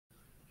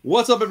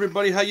What's up,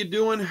 everybody? How you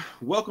doing?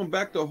 Welcome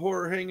back to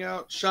Horror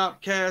Hangout,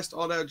 SHOPcast,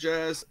 all that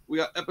jazz. We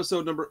got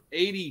episode number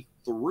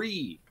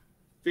 83,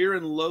 Fear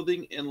and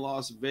Loathing in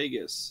Las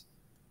Vegas.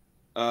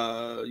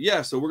 So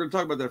we're going to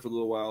talk about that for a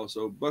little while.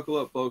 So buckle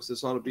up, folks.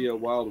 This ought to be a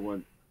wild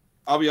one.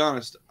 I'll be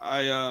honest.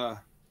 I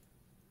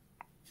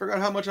forgot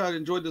how much I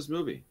enjoyed this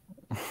movie.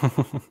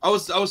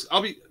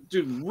 I'll be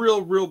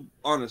real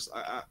honest.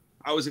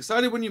 I was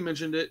excited when you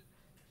mentioned it,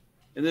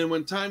 and then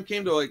when time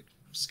came to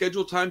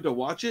schedule time to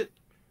watch it,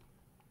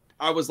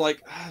 I was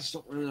like, I just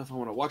don't really know if I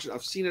want to watch it.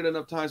 I've seen it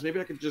enough times. Maybe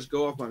I could just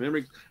go off my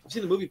memory. I've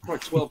seen the movie probably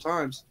 12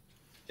 times.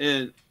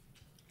 And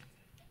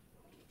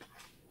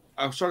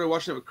I started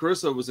watching it with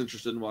Carissa, was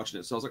interested in watching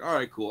it. So I was like, all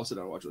right, cool. I'll sit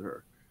down and watch it with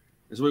her.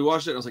 And so we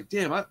watched it. And I was like,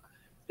 damn,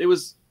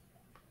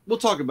 we'll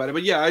talk about it.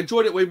 But yeah, I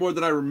enjoyed it way more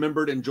than I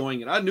remembered enjoying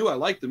it. I knew I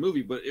liked the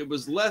movie, but it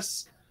was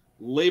less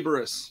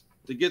laborious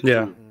to get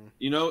through.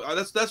 You know,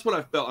 that's what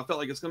I felt. I felt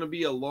like it's going to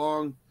be a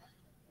long,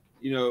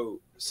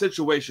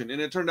 situation,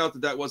 and it turned out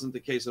that wasn't the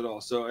case at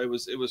all. So it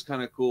was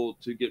kind of cool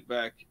to get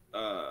back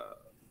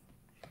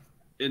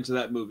into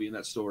that movie and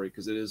that story,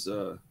 because it's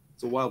a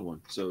wild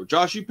one. So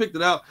Josh, you picked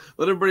it out.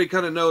 Let everybody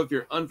kind of know if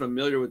you're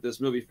unfamiliar with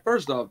this movie.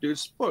 First off, dude,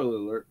 spoiler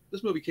alert,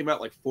 this movie came out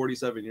like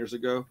 47 years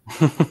ago.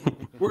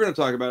 We're gonna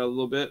talk about it a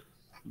little bit,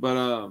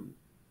 but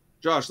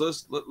Josh,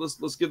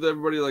 let's give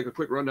everybody like a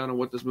quick rundown on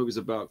what this movie's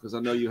about, because I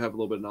know you have a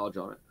little bit of knowledge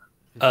on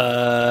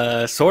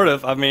it. Sort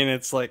of. I mean,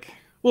 it's like,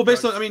 well,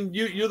 based on, I mean,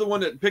 you're the one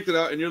that picked it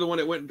out, and you're the one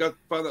that went and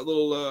found that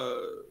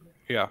little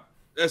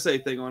essay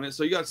thing on it.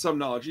 So you got some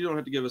knowledge. You don't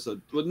have to give us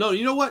no.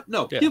 You know what?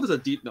 No, give us a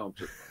deep no.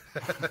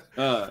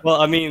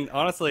 Well, I mean,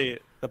 honestly,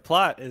 the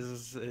plot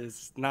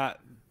is not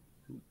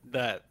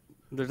that.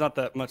 There's not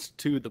that much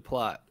to the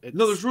plot.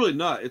 No, there's really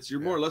not.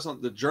 You're more or less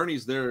on the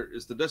journeys.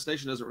 The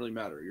destination doesn't really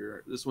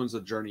matter. This one's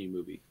a journey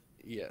movie.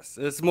 Yes,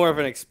 it's more of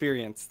an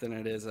experience than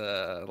it is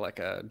like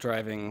a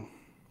driving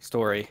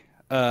story.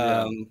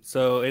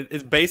 So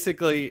it's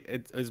basically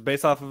it's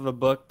based off of a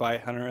book by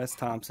Hunter S.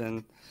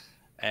 Thompson,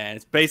 and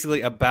it's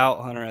basically about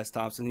Hunter S.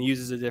 Thompson. He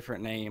uses a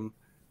different name,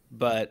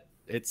 but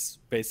it's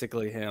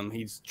basically him.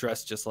 He's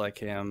dressed just like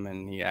him,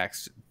 and he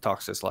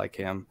talks just like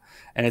him.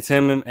 And it's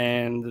him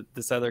and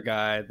this other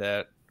guy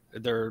that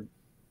they're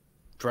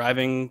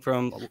driving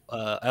from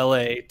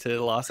L.A.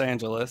 to Los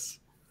Angeles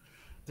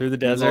through the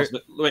desert.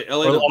 Wait,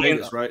 LA to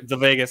Vegas, right? The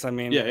Vegas, I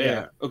mean.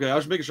 Yeah. Okay, I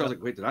was making sure. I was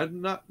like, wait, did I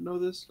not know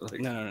this?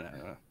 No.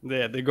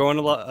 Yeah, they're going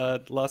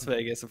to Las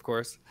Vegas, of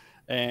course.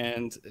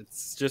 And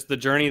it's just the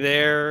journey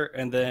there,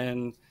 and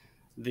then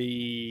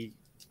the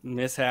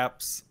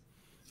mishaps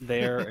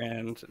there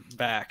and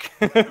back.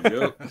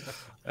 Yep.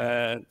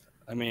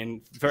 I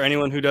mean, for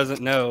anyone who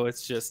doesn't know,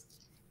 it's just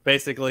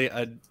basically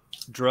a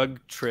drug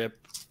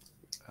trip.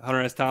 Hunter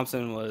S.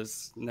 Thompson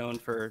was known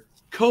for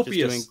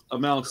copious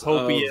amounts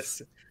of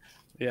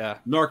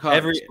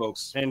narcotics,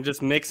 folks, and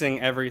just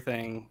mixing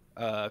everything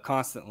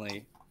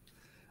constantly.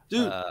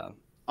 Dude,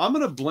 I'm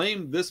gonna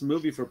blame this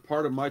movie for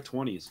part of my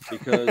 20s,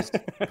 because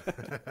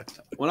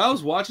when I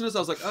was watching this, I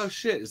was like, oh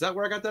shit, is that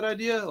where I got that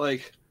idea?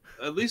 Like,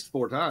 at least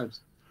 4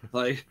 times.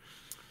 Like,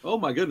 oh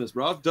my goodness,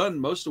 bro, I've done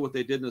most of what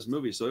they did in this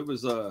movie, so it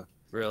was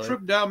really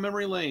trip down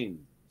memory lane.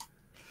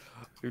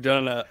 You've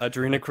done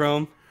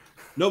adrenochrome?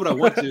 No, but I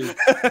want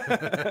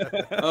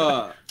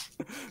to.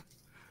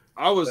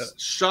 I was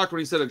shocked when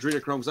he said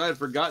adrenochrome, because I had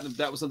forgotten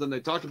that was something they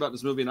talked about in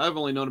this movie, and I've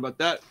only known about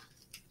that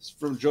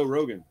from Joe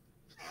Rogan.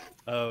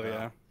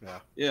 Oh,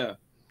 yeah.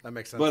 That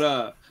makes sense.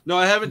 But no,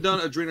 I haven't done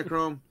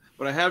adrenochrome,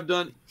 but I have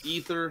done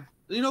ether.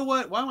 You know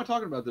what? Why am I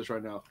talking about this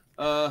right now?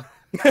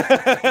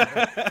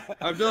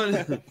 I've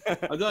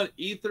done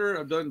ether.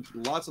 I've done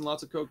lots and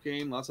lots of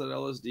cocaine, lots of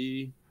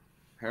LSD,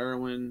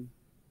 heroin.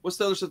 What's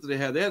the other stuff that they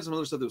had? They had some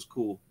other stuff that was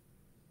cool.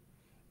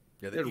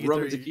 Yeah, they had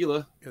rum and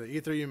tequila. The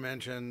ether you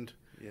mentioned.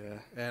 Yeah,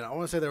 and I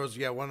want to say there was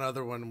one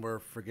other one we're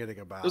forgetting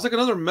about. It was like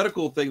another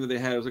medical thing that they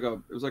had. It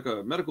was like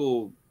a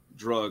medical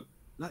drug,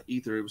 not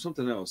ether. It was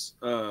something else.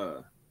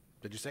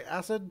 Did you say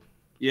acid?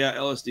 Yeah,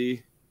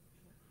 LSD.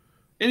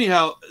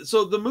 Anyhow,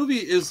 so the movie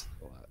is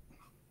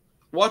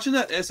watching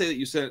that essay that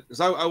you sent, because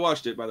I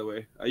watched it, by the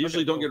way. I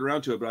usually don't get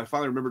around to it, but I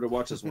finally remembered to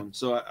watch this one.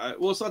 So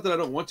well, it's not that I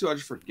don't want to. I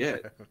just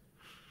forget.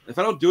 If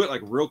I don't do it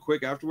like real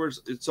quick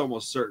afterwards, it's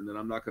almost certain that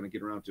I'm not going to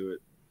get around to it.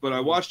 But I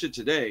watched it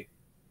today,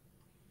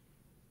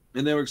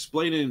 and they were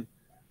explaining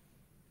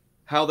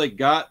how they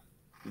got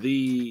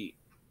the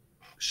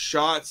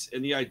shots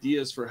and the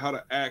ideas for how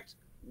to act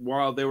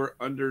while they were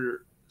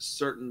under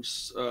certain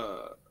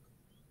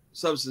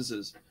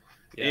substances.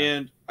 Yeah.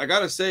 And I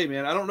gotta say,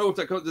 man, I don't know if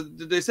that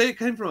did they say it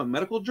came from a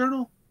medical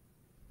journal?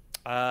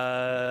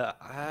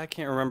 I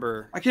can't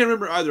remember. I can't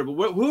remember either.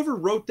 But whoever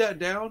wrote that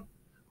down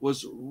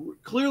was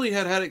clearly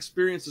had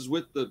experiences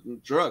with the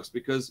drugs,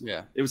 because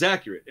it was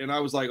accurate. And I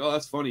was like, oh,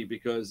 that's funny,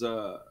 because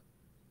God,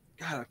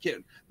 I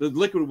can't. The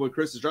liquid one,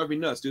 Chris, is driving me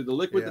nuts, dude. The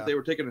liquid that they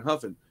were taking and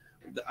huffing.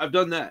 I've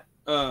done that.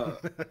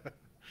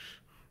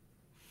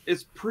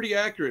 It's pretty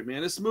accurate,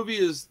 man. This movie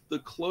is the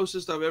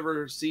closest I've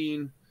ever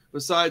seen,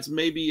 besides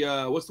maybe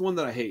what's the one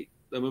that I hate?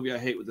 movie I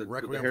hate with the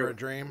Requiem hair. for a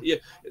Dream. Yeah,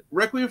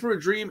 Requiem for a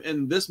Dream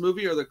and this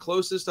movie are the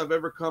closest I've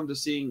ever come to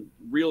seeing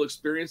real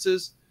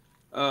experiences.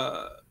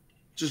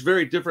 Just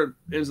very different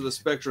ends of the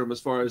spectrum as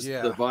far as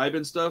the vibe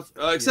and stuff.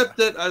 Except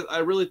that I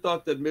really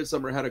thought that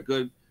Midsummer had a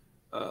good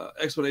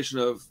explanation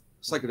of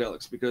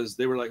psychedelics, because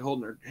they were like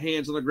holding their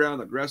hands on the ground,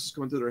 the grass is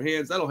coming through their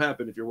hands. That'll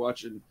happen if you're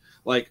watching.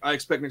 Like, I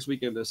expect next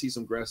weekend to see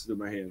some grass through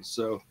my hands.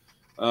 So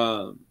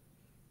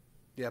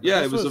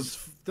it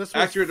was this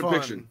accurate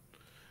depiction.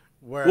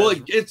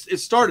 Whereas, it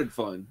started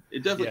fun.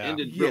 It definitely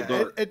ended real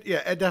dark. It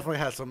definitely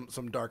has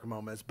some dark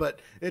moments, but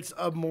it's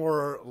a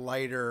more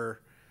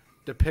lighter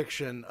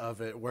depiction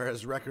of it.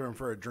 Whereas Requiem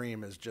for a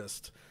Dream is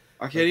just,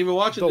 I can't even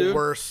watch it.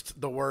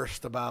 The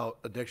worst about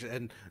addiction,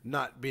 and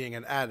not being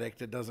an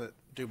addict. It doesn't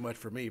do much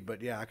for me,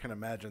 but I can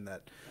imagine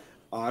that.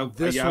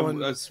 That's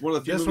one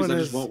of the few movies I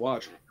just won't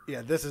watch.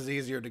 Yeah, this is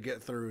easier to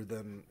get through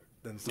than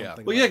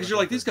something. Well, because you're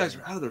like, these guys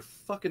are out of their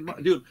fucking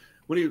mind, dude.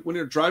 When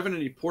you're driving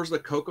and he pours the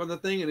Coke on the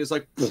thing and he's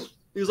like,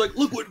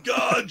 look what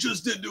God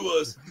just did to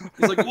us.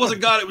 He's like, it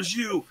wasn't God, it was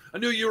you. I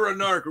knew you were a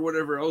narc or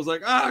whatever. I was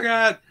like, oh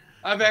God,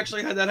 I've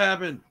actually had that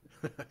happen.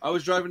 I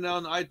was driving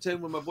down the I-10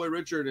 with my boy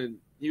Richard, and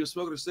he was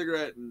smoking a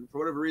cigarette, and for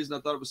whatever reason, I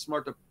thought it was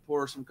smart to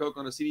pour some Coke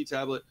on a CD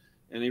tablet,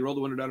 and he rolled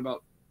the window down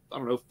about,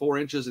 4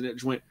 inches, and it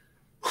just went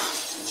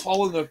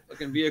all in the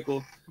fucking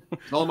vehicle.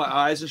 And all my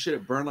eyes and shit,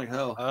 it burned like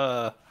hell.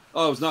 It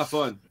was not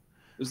fun.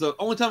 It was the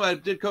only time I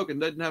did Coke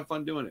and didn't have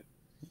fun doing it.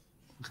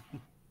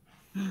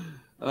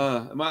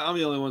 I'm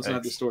the only one who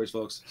have these stories,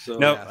 folks. So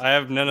nope, I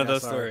have none of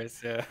those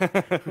stories. Yeah.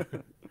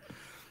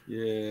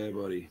 Yeah,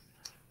 buddy.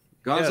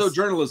 Gonzo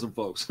journalism,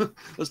 folks.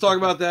 Let's talk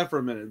about that for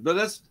a minute. But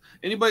that's,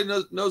 anybody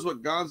knows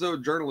what gonzo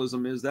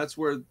journalism is. That's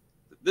where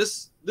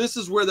this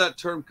is where that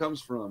term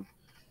comes from.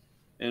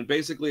 And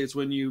basically, it's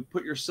when you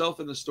put yourself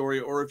in the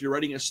story, or if you're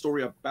writing a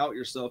story about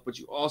yourself, but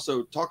you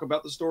also talk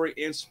about the story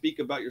and speak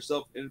about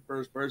yourself in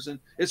first person.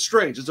 It's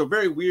strange. It's a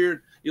very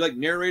weird. You like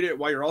narrate it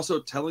while you're also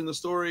telling the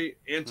story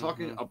and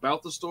talking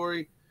about the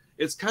story.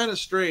 It's kind of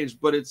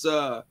strange, but it's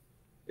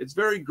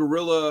very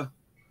guerrilla.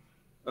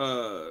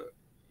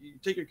 You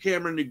take your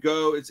camera and you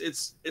go.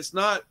 It's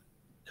not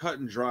cut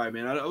and dry,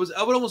 man. I would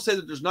almost say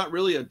that there's not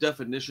really a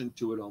definition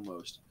to it.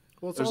 Almost.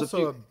 Well, it's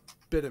also a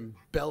bit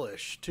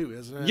embellished too,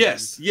 isn't it?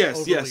 Yes.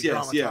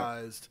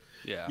 Dramatized.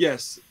 Yeah.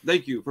 Yes.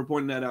 Thank you for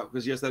pointing that out,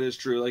 because yes, that is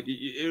true. Like,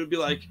 it would be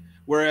like,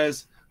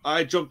 whereas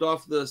I jumped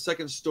off the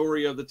second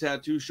story of the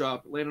tattoo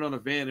shop, landed on a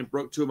van, and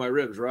broke 2 of my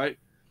ribs, right?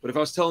 But if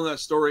I was telling that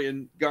story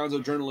in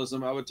gonzo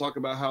journalism, I would talk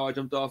about how I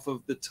jumped off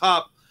of the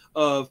top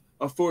of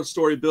a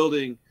 4th-story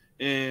building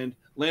and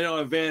landed on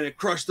a van and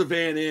crushed the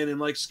van in and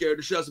like scared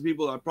the shit out of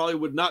people. I probably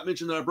would not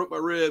mention that I broke my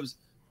ribs,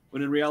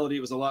 when in reality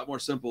it was a lot more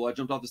simple. I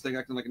jumped off this thing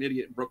acting like an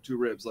idiot and broke 2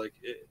 ribs. Like,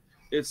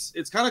 it's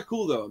kind of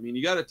cool though. I mean,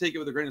 you got to take it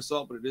with a grain of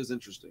salt, but it is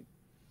interesting.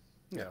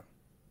 Yeah.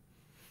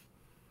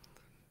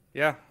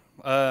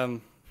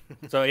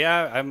 So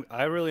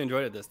I really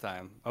enjoyed it this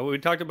time. We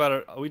talked about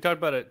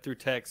it through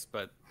text,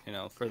 but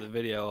for the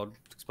video, I'll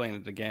explain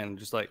it again.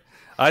 Just like,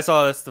 I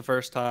saw this the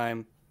first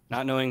time,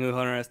 not knowing who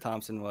Hunter S.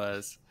 Thompson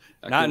was,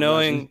 not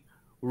knowing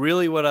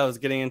really what I was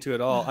getting into at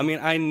all. I mean,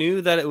 I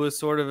knew that it was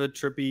sort of a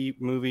trippy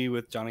movie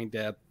with Johnny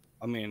Depp.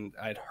 I mean,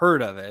 I'd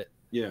heard of it.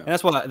 Yeah. And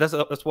that's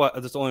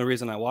the only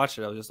reason I watched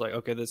it. I was just like,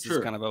 okay, this is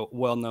kind of a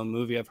well-known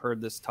movie. I've heard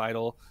this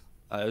title.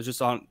 It was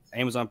just on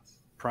Amazon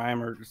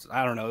Prime, or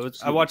I don't know.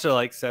 I watched it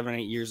like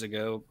 7-8 years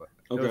ago.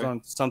 It was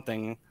on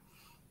something,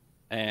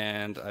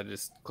 and I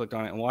just clicked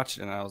on it and watched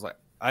it. And I was like,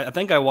 I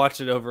think I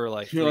watched it over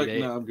like 3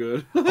 days. No, I'm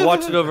good. I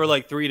watched it over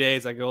like 3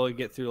 days. I could only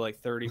get through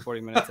like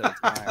 30-40 minutes at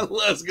a time.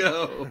 Let's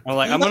go. I'm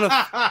like, I'm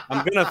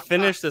gonna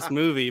finish this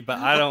movie, but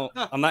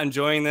I'm not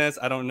enjoying this.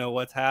 I don't know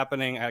what's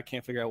happening. I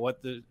can't figure out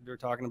what they're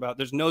talking about.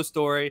 There's no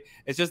story.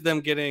 It's just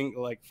them getting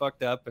like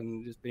fucked up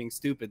and just being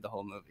stupid the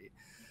whole movie.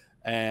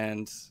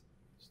 And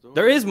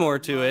there is more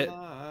to it,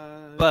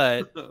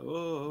 but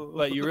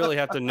you really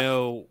have to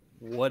know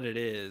what it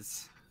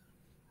is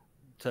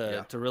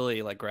to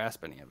really like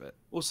grasp any of it.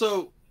 Well,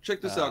 so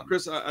check this out,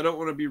 Chris. I don't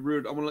want to be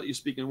rude. I'm going to let you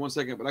speak in 1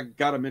 second, but I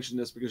got to mention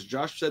this because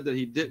Josh said that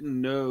he didn't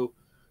know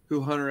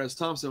who Hunter S.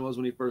 Thompson was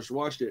when he first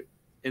watched it,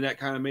 and that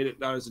kind of made it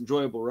not as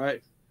enjoyable,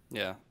 right?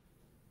 Yeah.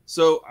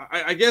 So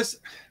I guess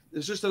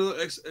it's just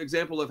another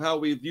example of how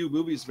we view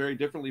movies very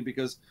differently,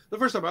 because the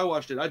first time I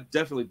watched it, I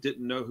definitely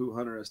didn't know who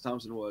Hunter S.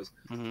 Thompson was,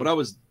 but I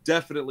was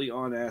definitely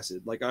on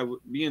acid. Like,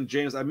 me and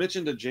James, I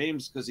mentioned to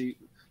James because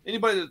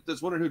anybody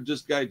that's wondering who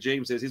this guy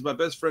James is, he's my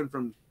best friend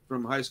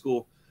from high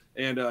school,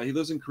 and he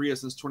lives in Korea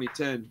since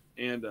 2010,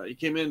 and he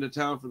came into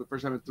town for the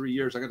first time in 3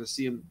 years. I got to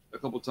see him a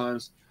couple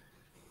times,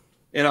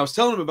 and I was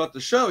telling him about the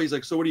show. He's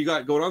like, so what do you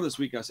got going on this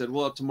week? I said,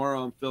 well,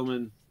 tomorrow I'm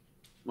filming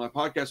my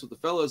podcast with the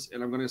fellas,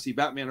 and I'm going to see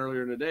Batman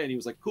earlier in the day. And he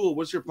was like, cool,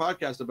 what's your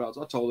podcast about?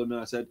 So I told him,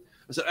 and I said,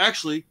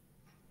 actually,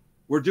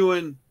 we're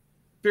doing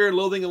Fear and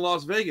Loathing in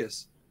Las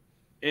Vegas.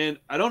 And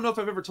I don't know if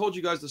I've ever told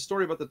you guys the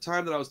story about the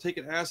time that I was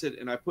taking acid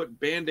and I put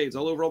Band-Aids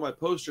all over all my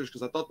posters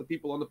because I thought the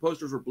people on the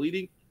posters were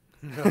bleeding.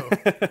 No.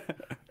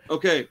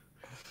 Okay.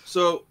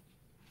 So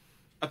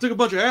I took a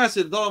bunch of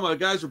acid and thought all my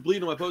guys were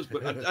bleeding on my post,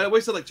 but I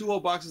wasted like 2 whole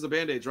boxes of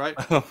Band-Aids, right?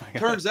 Oh my God.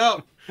 Turns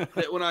out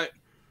that when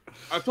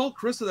I've told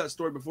Krista that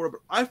story before,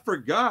 but I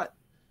forgot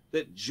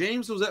that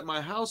James was at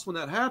my house when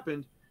that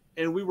happened,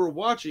 and we were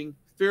watching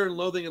Fear and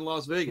Loathing in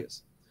Las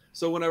Vegas.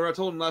 So whenever I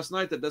told him last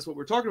night that that's what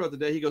we're talking about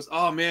today, he goes,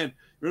 "Oh man,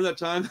 remember that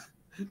time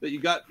that you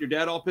got your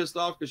dad all pissed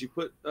off because you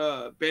put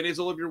Band-Aids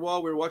all over your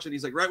wall? We were watching."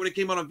 He's like, "Right when it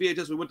came out on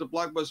VHS, we went to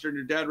Blockbuster and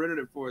your dad rented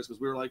it for us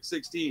because we were like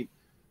 16."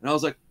 And I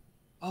was like,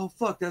 "Oh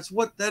fuck,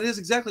 that is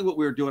exactly what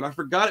we were doing. I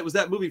forgot it was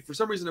that movie. For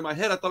some reason in my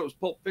head, I thought it was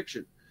Pulp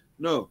Fiction.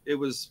 No, it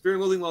was Fear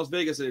and Loathing in Las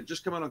Vegas, and it had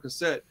just come out on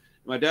cassette.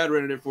 My dad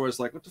rented it for us.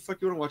 Like, what the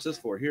fuck you want to watch this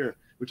for? Here,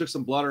 we took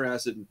some blotter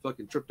acid and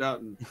fucking tripped out,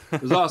 and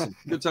it was awesome.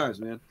 Good times,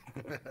 man."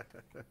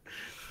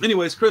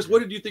 Anyways, Chris, what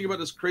did you think about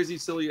this crazy,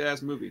 silly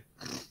ass movie?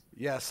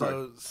 Yeah,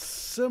 so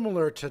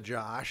similar to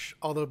Josh,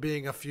 although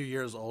being a few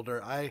years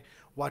older, I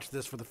watched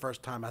this for the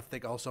first time, I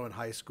think also in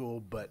high school,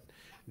 but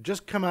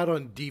just come out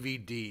on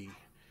DVD.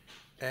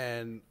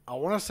 And I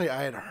want to say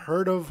I had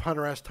heard of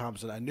Hunter S.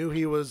 Thompson. I knew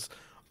he was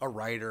a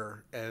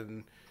writer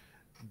and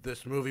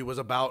this movie was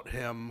about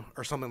him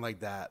or something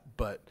like that,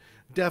 but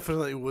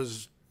definitely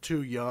was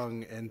too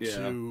young and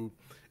too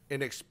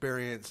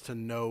inexperienced to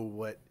know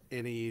what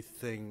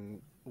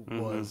anything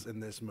was in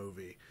this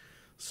movie.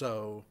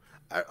 So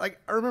I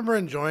remember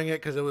enjoying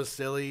it because it was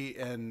silly,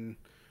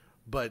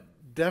 but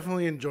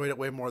definitely enjoyed it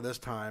way more this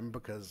time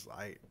because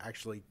I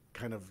actually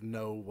kind of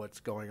know what's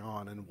going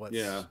on and what's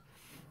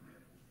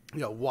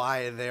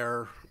why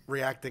they're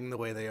reacting the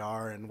way they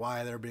are and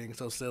why they're being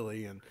so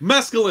silly and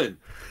mescaline.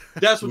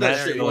 That's what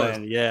that shit was.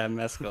 Yeah,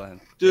 mescaline.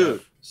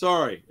 Dude,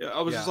 sorry.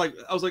 I was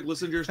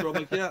listening to your story.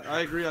 I'm like, yeah,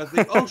 I agree. I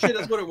think, oh shit,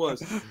 that's what it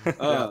was.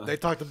 They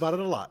talked about it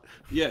a lot.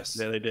 Yes.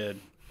 Yeah, they did.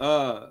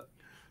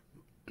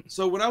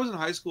 So when I was in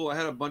high school, I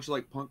had a bunch of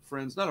like punk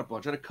friends. Not a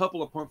bunch. I had a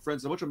couple of punk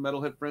friends, a bunch of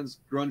metalhead friends,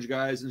 grunge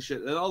guys and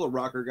shit, and all the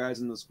rocker guys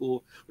in the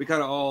school. We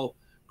kind of all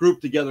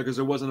grouped together because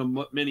there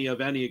wasn't many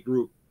of any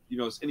group,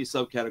 any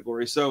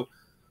subcategory. So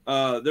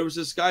there was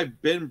this guy,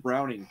 Ben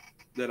Browning,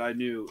 that I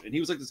knew, and he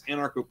was like this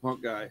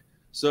anarcho-punk guy.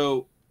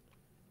 So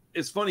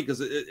it's funny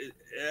because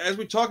as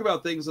we talk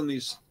about things on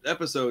these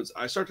episodes,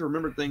 I start to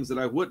remember things that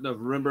I wouldn't have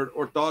remembered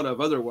or thought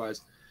of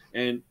otherwise.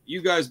 And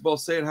you guys both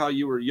saying how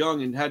you were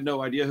young and had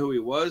no idea who he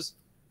was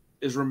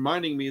is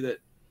reminding me that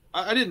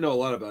I didn't know a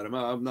lot about him.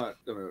 I'm not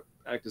going to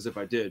act as if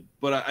I did,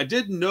 but I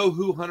did know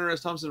who Hunter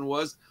S. Thompson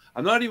was.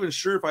 I'm not even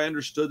sure if I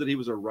understood that he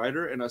was a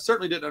writer, and I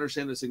certainly didn't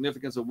understand the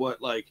significance of what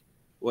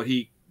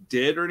he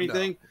did or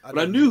anything. No,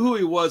 but I knew who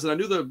he was, and I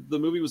knew the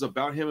movie was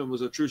about him and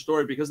was a true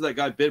story because of that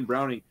guy Ben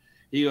Browning.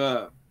 He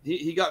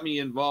got me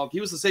involved.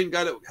 He was the same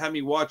guy that had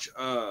me watch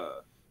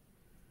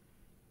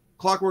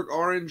Clockwork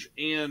Orange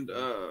and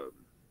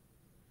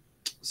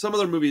some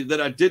other movie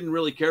that I didn't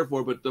really care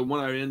for, but the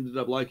one I ended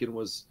up liking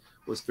was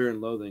Fear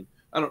and Loathing.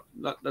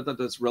 Not that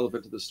that's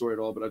relevant to the story at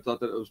all, but I thought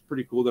that it was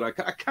pretty cool that I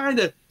kind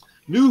of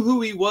knew who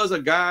he was, a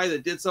guy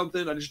that did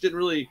something. I just didn't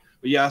really,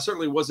 but yeah, I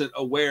certainly wasn't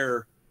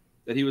aware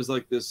that he was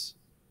like this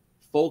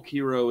folk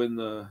hero in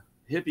the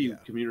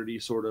hippie community,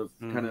 sort of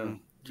kind of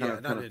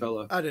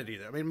fella. I didn't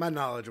either. I mean, my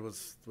knowledge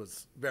was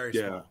very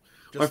small.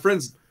 Just my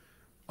friends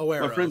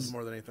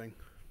more than anything.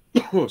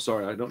 Oh,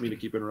 sorry, I don't mean to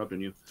keep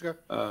interrupting you. It's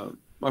okay.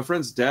 My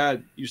friend's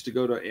dad used to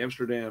go to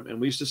Amsterdam,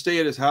 and we used to stay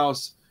at his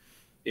house.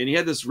 And he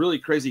had this really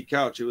crazy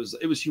couch. It was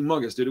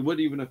humongous, dude. It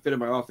wouldn't even have fit in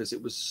my office.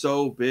 It was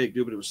so big,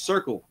 dude. But it was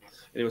circle,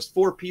 and it was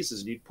 4 pieces.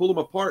 And you'd pull them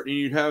apart, and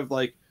you'd have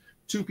like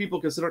 2 people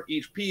could sit on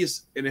each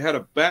piece, and it had a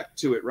back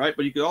to it, right?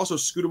 But you could also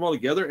scoot them all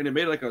together, and it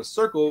made like a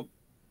circle.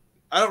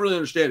 I don't really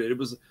understand it. It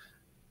was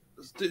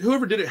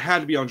whoever did it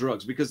had to be on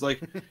drugs because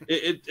like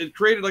it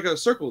created like a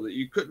circle that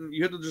you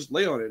had to just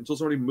lay on it until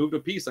somebody moved a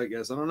piece. I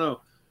guess I don't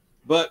know,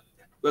 but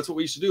that's what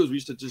we used to do. Is we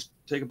used to just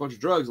take a bunch of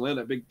drugs and lay on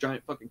that big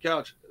giant fucking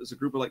couch. There's a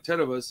group of like 10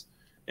 of us.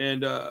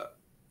 And I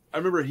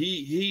remember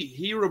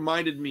he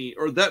reminded me,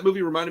 or that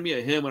movie reminded me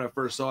of him when I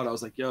first saw it. I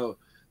was like, yo,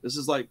 this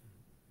is like,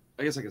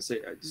 I guess I could say,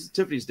 this is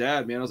Tiffany's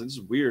dad, man. I was like, this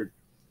is weird.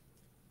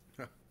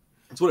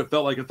 That's what it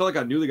felt like. It felt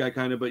like I knew the guy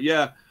kind of, but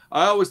yeah,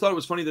 I always thought it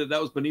was funny that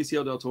was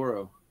Benicio del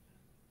Toro.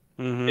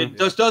 Mm-hmm. It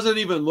just doesn't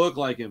even look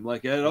like him,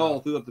 like at all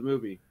throughout the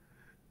movie.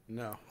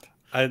 No.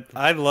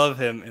 I love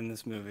him in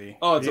this movie.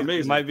 Oh, it's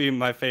amazing. It might be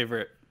my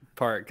favorite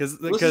part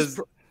because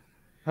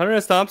Hunter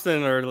S.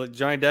 Thompson or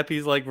Johnny Depp,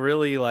 he's like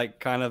really like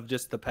kind of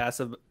just the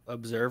passive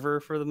observer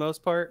for the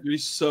most part.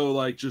 He's so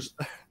like just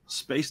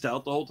spaced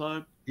out the whole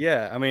time.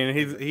 Yeah, I mean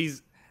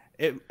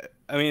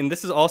I mean,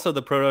 this is also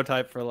the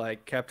prototype for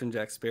like Captain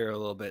Jack Sparrow a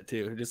little bit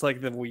too, just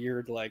like the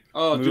weird like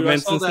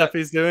movements and stuff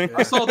he's doing.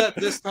 I saw that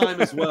this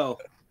time as well.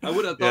 I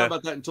wouldn't have thought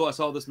about that until I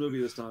saw this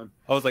movie this time.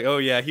 I was like, oh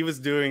yeah, he was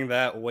doing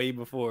that way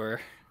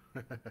before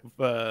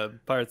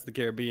Pirates of the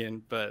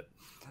Caribbean, but.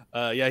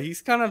 Yeah,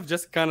 he's kind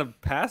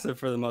of passive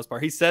for the most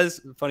part. He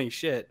says funny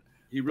shit,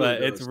 but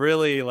does. It's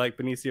really like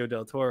Benicio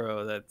del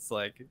Toro that's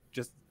like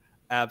just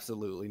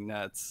absolutely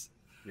nuts.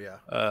 Yeah.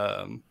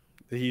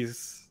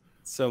 He's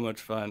so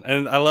much fun,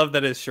 and I love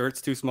that his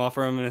shirt's too small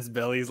for him and his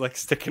belly's like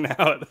sticking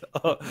out,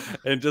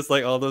 and just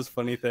like all those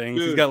funny things.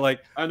 Dude, he's got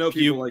like I know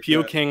people like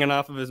puke that. hanging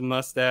off of his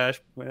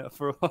mustache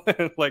for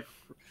like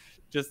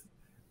just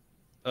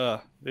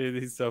dude,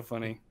 he's so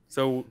funny,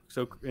 so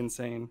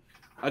insane.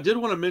 I did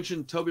want to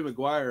mention Tobey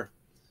Maguire.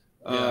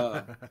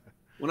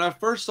 When I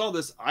first saw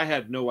this, I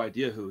had no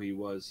idea who he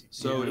was.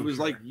 So it was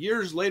like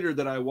years later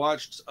that I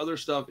watched other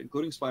stuff,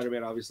 including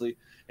Spider-Man, obviously.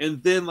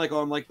 And then like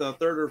on like the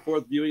third or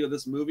fourth viewing of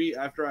this movie,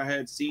 after I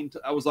had seen,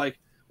 I was like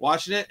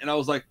watching it and I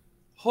was like,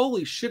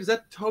 holy shit, is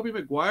that Tobey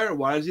Maguire?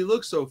 Why does he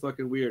look so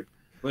fucking weird?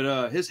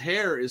 But his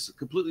hair is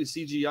completely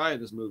CGI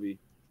in this movie.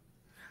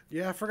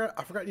 Yeah, I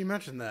forgot you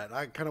mentioned that.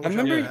 I kind of wish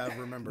I would have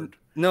remembered.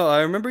 No,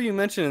 I remember you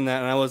mentioning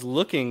that, and I was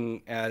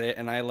looking at it,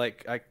 and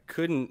I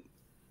couldn't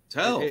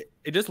tell.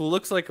 It just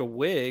looks like a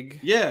wig.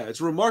 Yeah, it's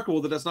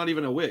remarkable that that's not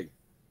even a wig.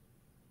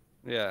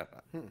 Yeah,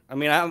 I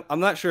mean, I'm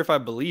not sure if I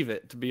believe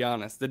it, to be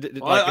honest. I looked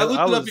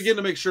it up again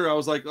to make sure. I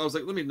was like,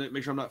 let me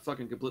make sure I'm not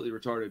fucking completely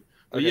retarded.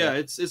 But yeah,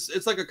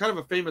 it's like a kind of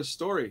a famous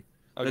story.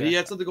 Okay. That he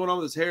had something going on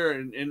with his hair,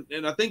 and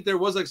I think there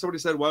was like somebody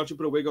said, why don't you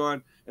put a wig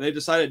on? And they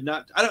decided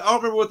not. I don't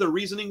remember what the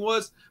reasoning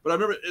was, but I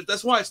remember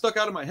that's why it stuck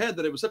out in my head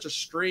that it was such a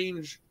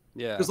strange.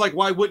 Yeah. Because like,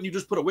 why wouldn't you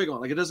just put a wig on?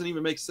 Like, it doesn't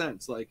even make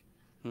sense. Like,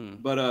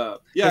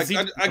 but yeah, I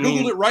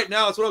googled it right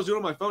now. That's what I was doing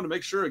on my phone to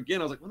make sure. Again,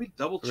 I was like, let me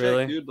double check,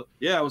 really? Dude.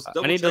 Yeah, I was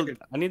double checking.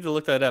 I need to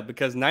look that up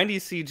because 90s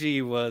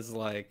CG was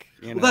like,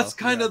 you know. Well, that's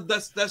kind of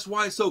that's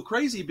why it's so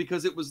crazy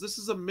because this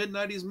is a mid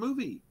 90s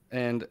movie,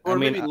 or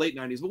maybe late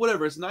 90s, but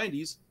whatever. It's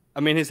 90s. I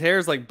mean, his hair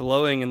is like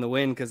blowing in the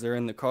wind because they're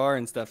in the car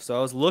and stuff. So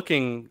I was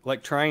looking,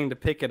 like trying to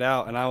pick it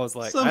out, and I was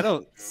like, I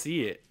don't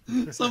see it.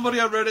 Somebody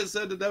on Reddit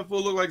said that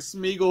fool looked like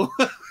Smeagol.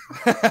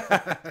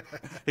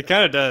 It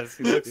kind of does.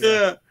 He looks,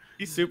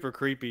 he's super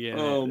creepy. In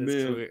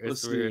man,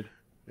 it's weird.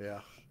 Yeah,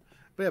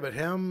 but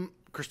him,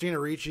 Christina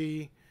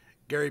Ricci,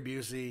 Gary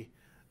Busey,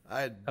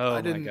 I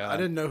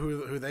didn't know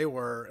who they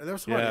were, and there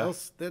was somebody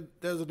else.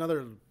 There's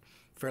another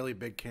fairly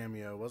big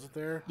cameo, wasn't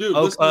there? Dude,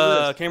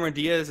 Cameron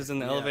Diaz is in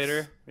the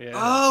elevator. Yeah.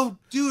 Oh,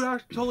 dude, I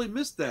totally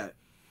missed that.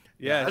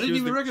 Yeah, I didn't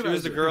even recognize. She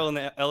was the girl in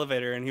the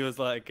elevator, and he was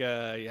like,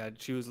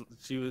 she was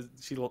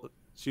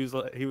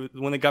like,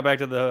 when they got back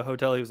to the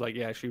hotel, he was like,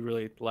 yeah, she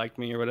really liked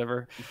me or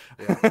whatever.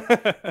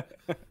 Yeah.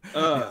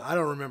 I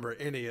don't remember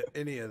any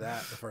of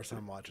that the first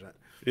time watching it.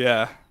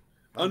 Yeah.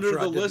 Under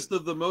the list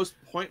of the most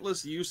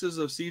pointless uses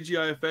of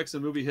CGI effects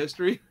in movie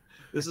history,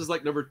 this is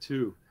like number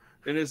 2,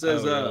 and it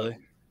says,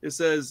 it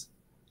says.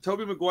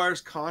 Tobey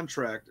Maguire's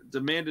contract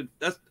demanded.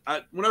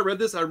 When I read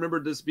this, I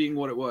remembered this being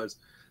what it was.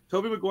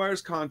 Tobey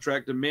Maguire's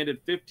contract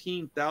demanded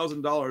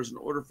 $15,000 in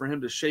order for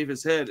him to shave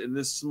his head in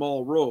this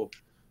small role.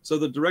 So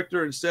the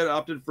director instead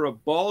opted for a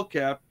ball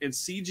cap and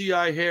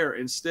CGI hair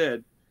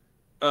instead,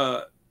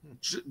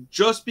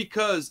 just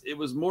because it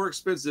was more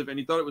expensive and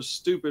he thought it was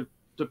stupid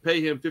to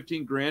pay him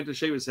 $15,000 to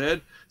shave his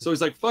head. So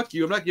he's like, "Fuck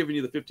you! I'm not giving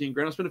you the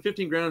 $15,000. I'm spending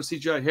 $15,000 on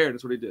CGI hair."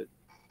 That's what he did.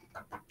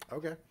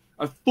 Okay.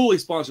 I fully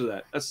sponsor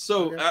that. That's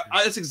so. Okay.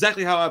 That's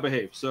exactly how I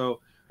behave.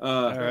 So,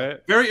 all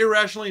right. Very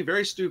irrationally,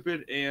 very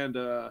stupid, and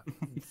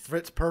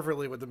fits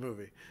perfectly with the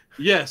movie.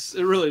 Yes,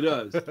 it really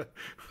does.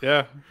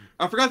 Yeah.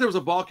 I forgot there was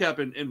a ball cap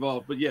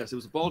involved, but yes, it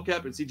was a ball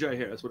cap and CGI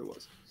hair. That's what it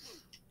was.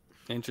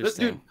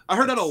 Interesting. Dude, I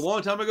heard that a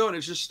long time ago, and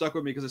it's just stuck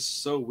with me because it's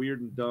so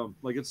weird and dumb.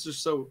 Like it's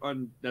just so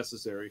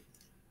unnecessary.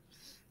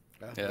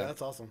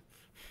 That's awesome.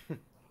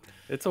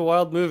 It's a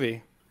wild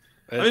movie.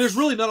 I mean, there's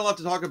really not a lot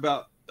to talk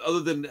about.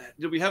 Other than,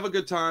 did we have a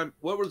good time?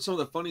 What were some of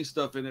the funny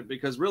stuff in it?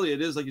 Because really,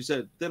 it is, like you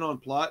said, thin on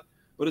plot,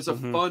 but it's a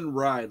fun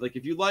ride. Like,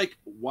 if you like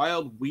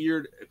wild,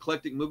 weird,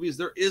 eclectic movies,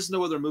 there is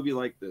no other movie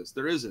like this.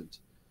 There isn't.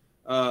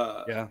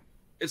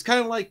 It's kind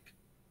of like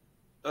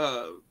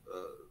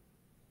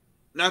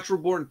Natural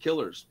Born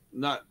Killers.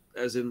 Not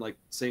as in, like,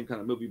 same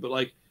kind of movie, but,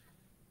 like,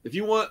 if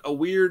you want a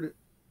weird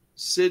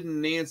Sid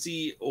and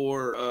Nancy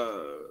or,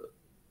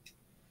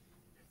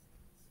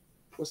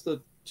 what's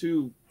the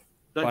two...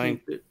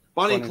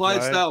 Bonnie and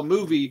Clyde style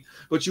movie,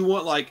 but you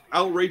want like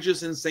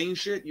outrageous, insane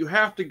shit, you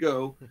have to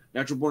go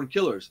Natural Born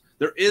Killers.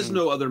 There is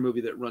no other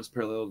movie that runs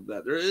parallel to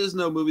that. There is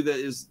no movie that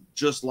is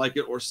just like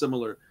it or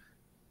similar.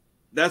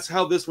 That's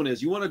how this one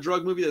is. You want a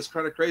drug movie that's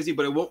kind of crazy,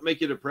 but it won't make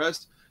you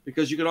depressed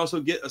because you can also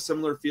get a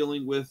similar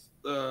feeling with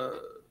I'm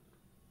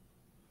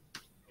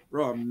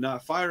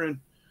not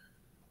firing.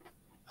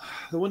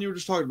 The one you were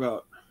just talking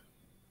about.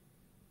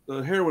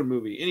 The heroin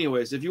movie.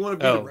 Anyways, if you want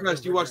to be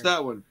depressed, you watch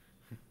that one.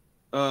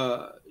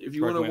 If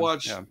you want to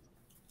watch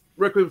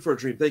Requiem for a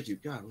Dream, thank you.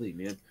 Golly,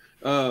 man.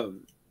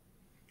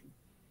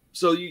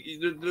 So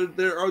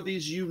there are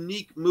these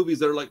unique movies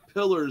that are like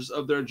pillars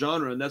of their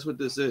genre, and that's what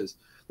this is.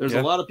 There's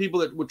a lot of people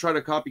that would try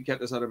to copycat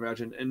this, I'd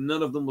imagine, and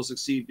none of them will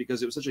succeed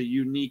because it was such a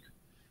unique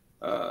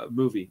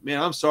movie.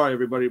 Man, I'm sorry,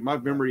 everybody. My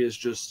memory is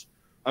just...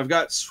 I've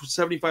got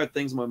 75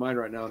 things in my mind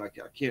right now, and I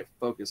can't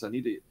focus. I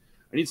need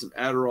some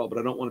Adderall, but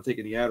I don't want to take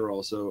any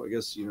Adderall, so I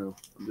guess, I'm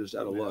just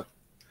out of luck.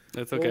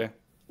 That's okay.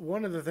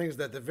 One of the things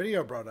that the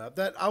video brought up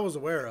that I was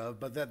aware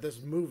of, but that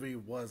this movie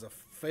was a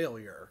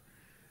failure,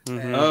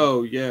 And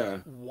Oh yeah.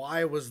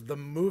 why was the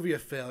movie a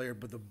failure,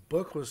 but the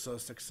book was so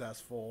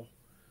successful?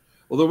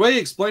 Well, the way he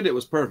explained it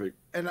was perfect.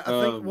 And I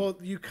think, well,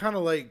 you kind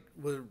of like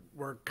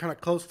were kind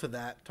of close to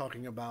that,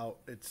 talking about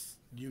its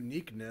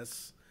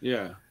uniqueness.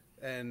 Yeah.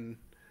 And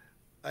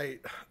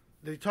did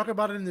you talk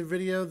about it in the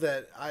video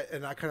that I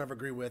kind of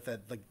agree with,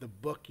 that like the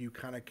book you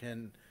kind of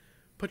can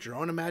put your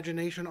own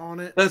imagination on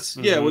it. That's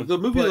with the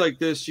movie like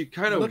this, you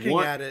kind of looking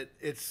at it,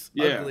 it's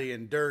ugly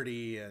and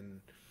dirty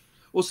and.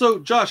 Well, so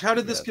Josh, how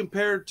did this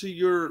compare to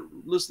your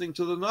listening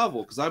to the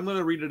novel? Because I'm going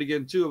to read it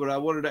again too, but I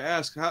wanted to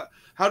ask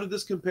how did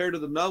this compare to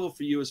the novel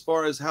for you as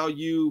far as how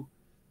you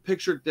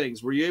pictured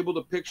things? Were you able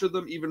to picture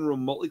them even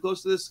remotely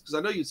close to this? Because I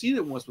know you've seen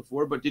it once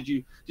before, but did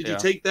you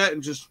take that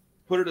and just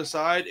put it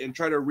aside and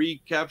try to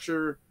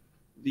recapture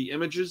the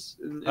images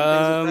and things like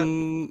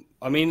that?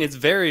 I mean, it's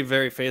very,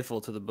 very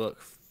faithful to the book.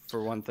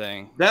 For one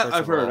thing, that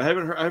I've heard. I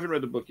haven't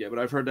read the book yet, but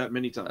I've heard that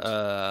many times.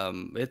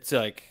 It's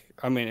like,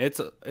 I mean, it's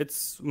a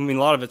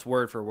lot of it's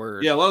word for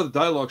word. Yeah, a lot of the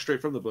dialogue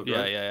straight from the book.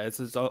 Yeah, right? yeah,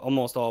 it's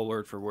almost all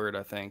word for word,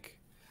 I think.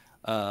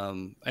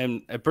 And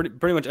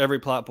pretty much every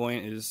plot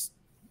point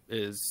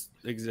is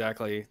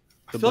exactly.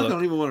 I feel like I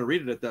don't even want to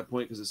read it at that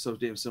point because it's so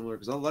damn similar.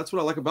 Because that's what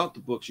I like about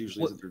the books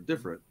usually is that they're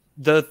different.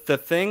 The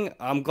thing,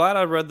 I'm glad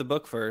I read the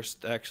book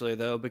first, actually,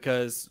 though,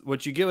 because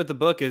what you get with the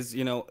book is,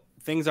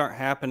 things aren't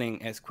happening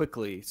as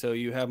quickly, so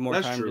you have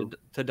more time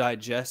to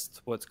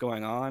digest what's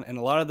going on. And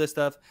a lot of this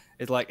stuff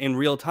is like in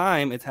real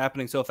time, it's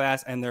happening so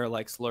fast, and they're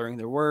like slurring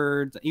their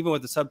words. Even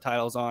with the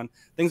subtitles on,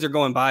 things are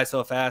going by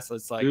so fast.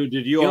 It's like, dude,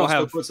 did you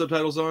also put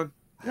subtitles on?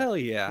 Hell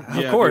yeah,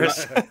 of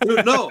course.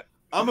 Dude, no,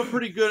 I'm a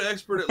pretty good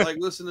expert at like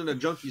listening to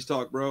junkies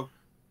talk, bro.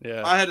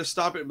 Yeah, I had to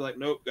stop it and be like,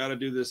 nope, got to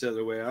do this the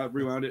other way. I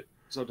rewound it.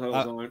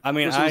 Subtitles on. I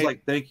mean, I was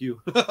like, thank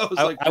you.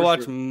 I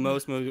watch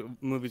most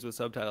movies with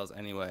subtitles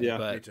anyway. Yeah,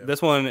 but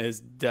this one is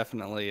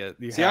definitely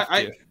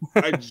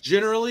I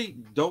generally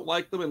don't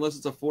like them unless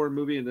it's a foreign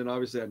movie, and then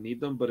obviously I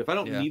need them. But if I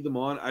don't need them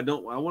on, I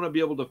want to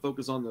be able to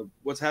focus on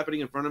what's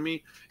happening in front of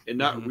me and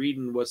not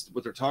reading what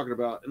they're talking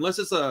about. Unless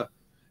if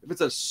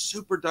it's a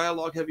super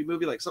dialogue heavy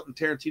movie like something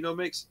Tarantino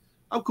makes,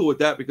 I'm cool with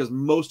that because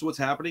most of what's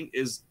happening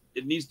is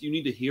you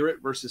need to hear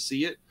it versus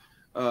see it.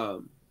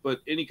 But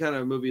any kind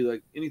of movie,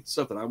 like any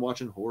stuff that I'm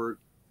watching, horror,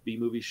 B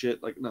movie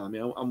shit, like no, I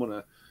mean I'm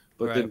gonna.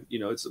 But then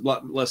it's a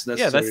lot less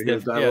necessary. Yeah,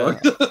 that's different.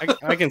 Yeah,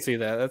 I can see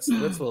that. That's a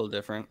little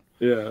different.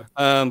 Yeah.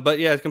 But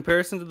yeah,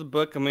 comparison to the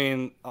book. I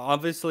mean,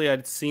 obviously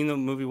I'd seen the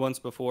movie once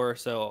before,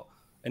 so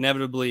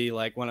inevitably,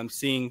 like when I'm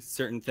seeing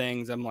certain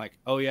things, I'm like,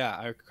 oh yeah,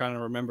 I kind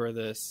of remember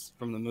this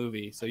from the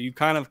movie. So you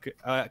kind of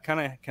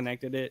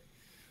connected it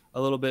a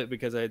little bit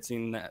because I had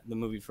seen the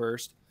movie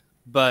first,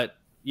 but.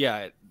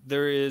 Yeah,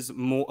 there is a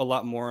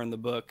lot more in the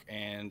book,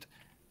 and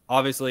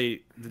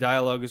obviously the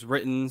dialogue is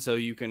written so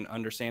you can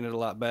understand it a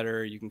lot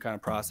better. You can kind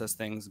of process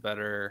things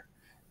better.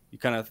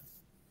 And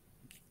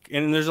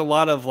there's a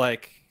lot of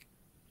like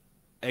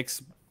the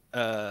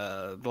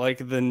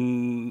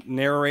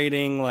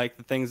narrating, like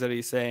the things that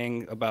he's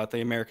saying about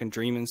the American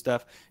dream and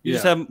stuff. You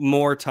just have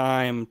more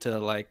time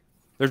to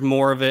there's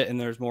more of it, and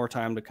there's more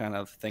time to kind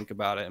of think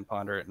about it and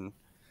ponder it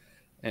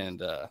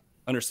and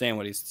understand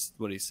what he's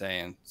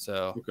saying.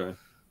 So okay.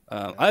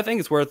 I think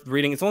it's worth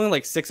reading. It's only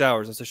like 6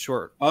 hours. It's a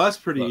short. Oh, that's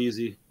pretty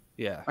easy.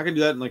 Yeah, I can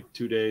do that in like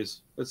 2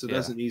 days. That's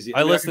an easy.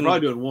 I can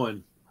probably do it in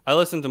one. I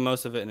listened to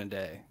most of it in a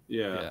day.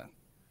 Yeah.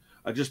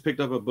 I just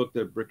picked up a book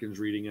that Bricken's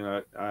reading,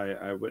 and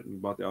I went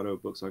and bought the audio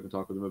book so I can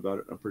talk with him about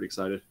it. I'm pretty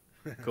excited.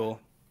 Cool.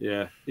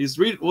 Yeah, he's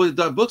reading. Well,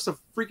 the book's a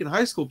freaking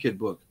high school kid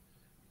book.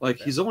 Like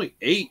he's only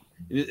 8.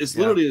 It's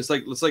literally it's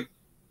like,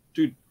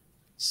 dude,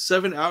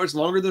 7 hours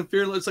longer than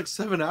Fear. It's like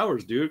 7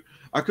 hours, dude.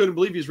 I couldn't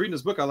believe he's reading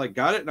this book. I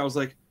got it, and I was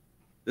like.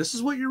 This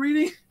is what you're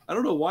reading? I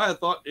don't know why I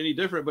thought any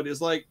different, but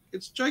it's like,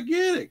 it's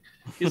gigantic.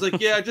 He's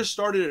like, yeah, I just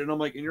started it. And I'm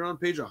like, and you're on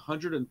page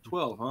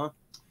 112, huh?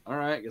 All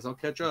right, I guess I'll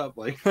catch up.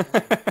 Like,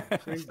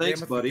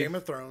 thanks, buddy. Game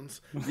of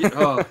Thrones.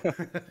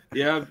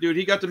 Yeah, dude,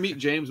 he got to meet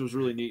James. It was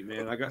really neat,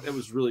 man. It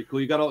was really cool.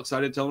 He got all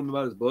excited telling him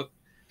about his book.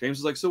 James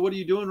was like, so what are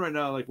you doing right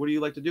now? Like, what do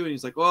you like to do? And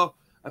he's like, well,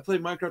 I play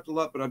Minecraft a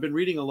lot, but I've been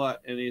reading a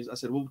lot. And I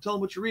said, well, tell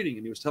him what you're reading.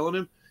 And he was telling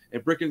him,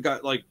 and Bricken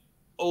got like,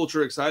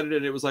 ultra excited,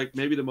 and it was like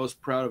maybe the most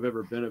proud I've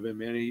ever been of him,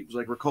 man. He was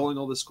like recalling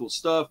all this cool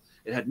stuff.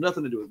 It had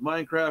nothing to do with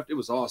Minecraft. It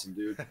was awesome,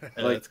 dude. Like,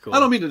 that's cool. I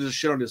don't mean to just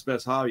shit on his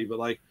best hobby, but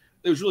like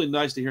it was really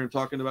nice to hear him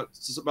talking about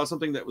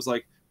something that was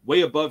like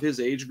way above his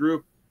age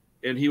group,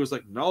 and he was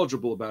like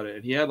knowledgeable about it,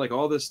 and he had like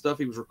all this stuff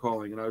he was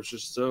recalling, and I was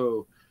just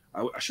so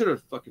I should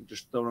have fucking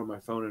just thrown on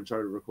my phone and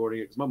started recording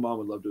it because my mom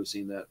would love to have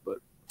seen that. But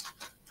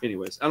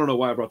anyways, I don't know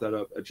why I brought that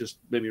up. It just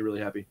made me really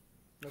happy.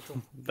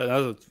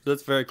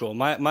 That's very cool.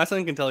 My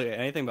son can tell you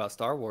anything about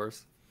Star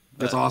Wars.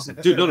 That's awesome,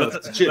 dude. No,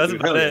 that's shit. That's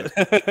about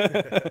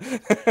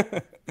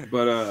it.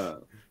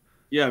 But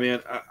yeah,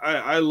 man,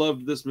 I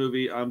loved this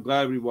movie. I'm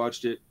glad we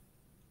watched it.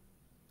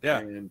 Yeah,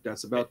 and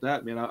that's about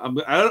that, man.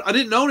 I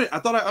didn't own it. I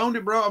thought I owned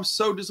it, bro. I'm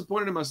so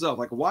disappointed in myself.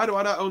 Like, why do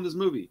I not own this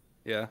movie?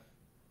 Yeah.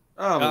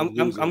 Oh,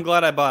 I'm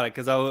glad I bought it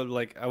because I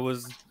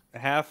was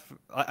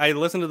I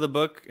listened to the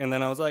book and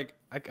then I was like,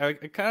 I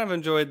kind of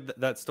enjoyed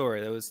that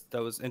story.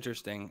 That was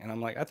interesting, and I'm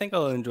like, I think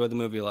I'll enjoy the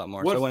movie a lot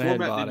more. What so I went ahead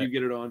and format bought did you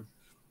it. get it on?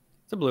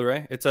 It's a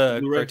Blu-ray. It's a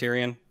Blu-ray?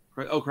 Criterion.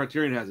 Oh,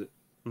 Criterion has it.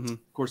 Mm-hmm.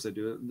 Of course they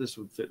do. This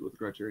would fit with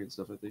Criterion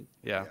stuff, I think.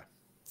 Yeah.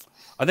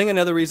 I think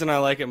another reason I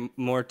like it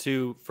more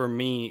too for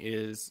me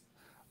is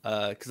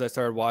because I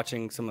started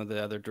watching some of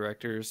the other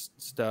directors'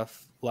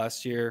 stuff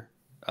last year.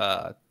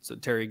 So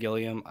Terry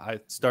Gilliam,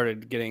 I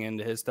started getting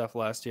into his stuff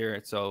last year,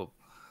 and so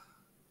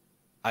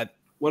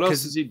What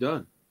else has he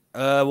done?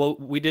 Well,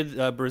 we did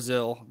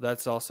Brazil.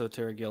 That's also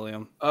Terry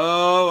Gilliam.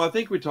 Oh, I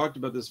think we talked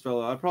about this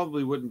fella. I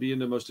probably wouldn't be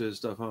into most of his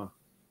stuff,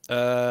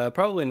 huh?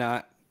 Probably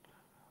not.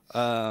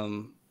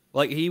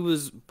 Like he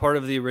was part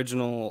of the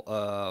original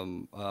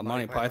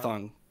Monty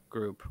Python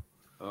group.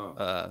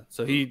 Oh.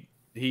 So he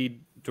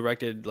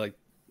directed like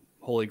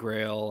Holy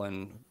Grail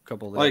and a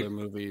couple of the other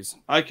movies.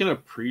 I can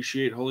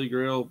appreciate Holy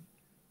Grail,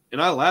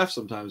 and I laugh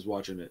sometimes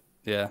watching it.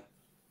 Yeah.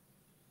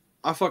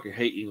 I fucking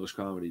hate English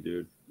comedy,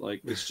 dude.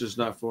 Like, it's just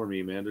not for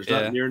me, man.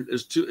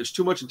 It's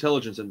too much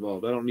intelligence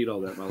involved. I don't need all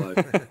that in my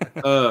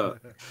life.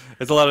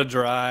 It's a lot of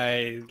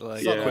dry,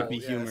 like quippy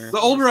humor. The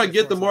older I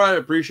get, the more I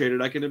appreciate it.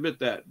 I can admit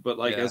that. But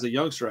like as a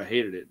youngster, I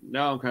hated it.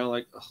 Now I'm kind of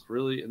like, oh,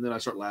 really? And then I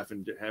start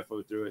laughing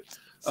halfway through it.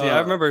 See, I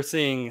remember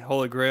seeing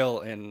Holy Grail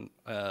in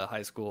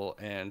high school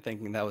and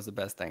thinking that was the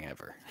best thing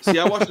ever. See,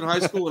 I watched it in high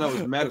school and I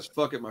was mad as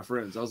fuck at my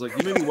friends. I was like,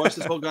 you made me watch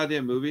this whole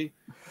goddamn movie?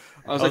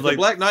 I was like, The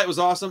Black Knight was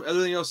awesome.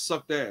 Everything else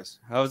sucked ass.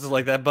 I was just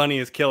like, that bunny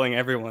is killing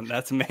everyone.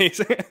 That's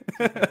amazing.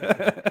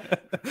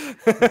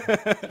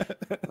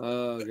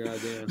 Oh,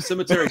 goddamn.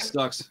 Cemetery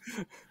sucks.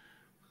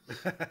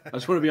 I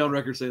just want to be on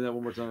record saying that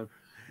one more time.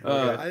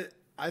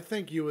 I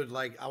think you would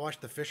like. I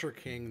watched The Fisher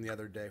King the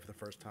other day for the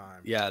first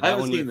time. Yeah, I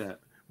haven't seen that.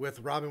 With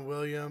Robin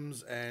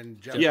Williams and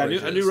Jeff I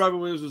Bridges. knew Robin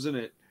Williams was in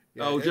it.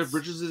 Yeah, Jeff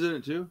Bridges is in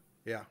it too?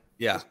 Yeah.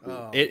 Yeah.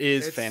 It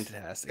is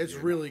fantastic. It's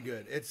really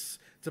good. It's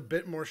a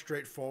bit more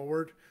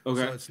straightforward.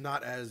 Okay. So it's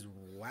not as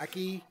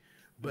wacky.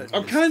 But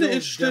I'm kind of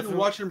interested in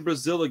watching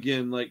Brazil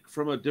again, like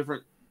from a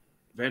different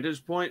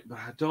vantage point, but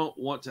I don't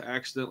want to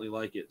accidentally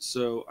like it,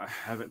 so I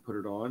haven't put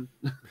it on.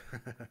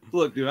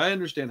 Look, dude, I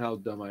understand how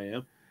dumb I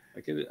am.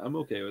 I'm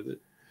okay with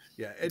it.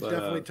 Yeah, it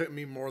definitely took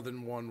me more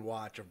than one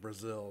watch of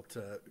Brazil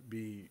to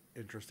be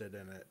interested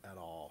in it at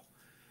all.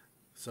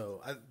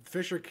 So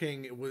Fisher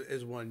King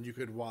is one you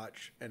could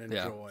watch and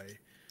enjoy,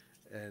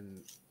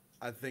 and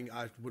I think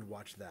I would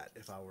watch that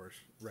if I were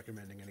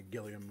recommending any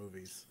Gilliam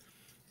movies.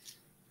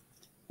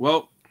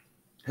 Well,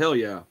 hell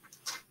yeah!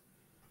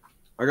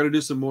 I got to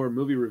do some more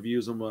movie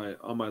reviews on my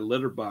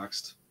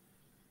Letterboxd.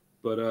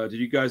 But did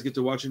you guys get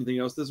to watch anything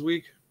else this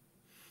week?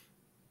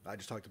 I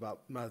just talked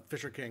about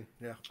Fisher King.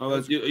 Yeah. Oh,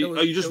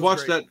 you just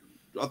watched that?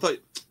 I thought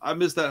I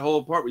missed that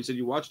whole part where you said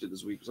you watched it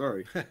this week.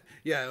 Sorry.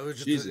 Yeah, it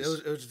was just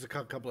it was just a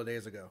couple of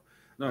days ago.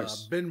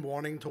 Nice. Been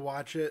wanting to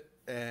watch it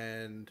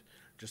and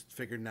just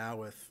figured now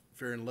with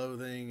Fear and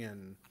Loathing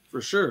and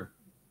for sure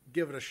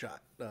give it a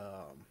shot.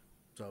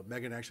 So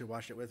Megan actually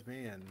watched it with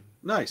me and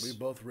nice. We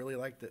both really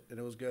liked it and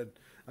it was good.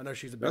 I know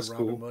she's a big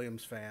Robin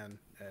Williams fan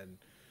and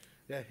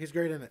yeah, he's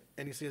great in it.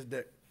 And you see his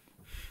dick.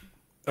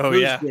 Oh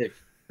Who's yeah. dick?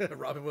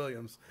 Robin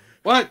Williams.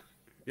 What?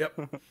 Yep.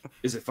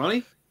 Is it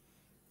funny?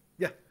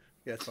 Yeah.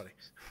 Yeah, it's funny.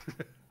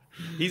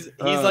 He's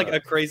like a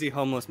crazy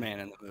homeless man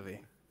in the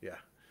movie. Yeah.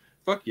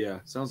 Fuck yeah.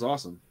 Sounds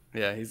awesome.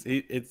 Yeah,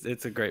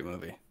 it's a great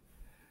movie.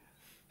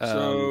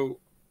 So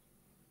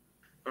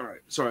all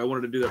right. Sorry, I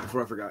wanted to do that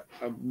before I forgot.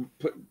 I'm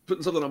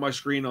putting something on my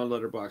screen on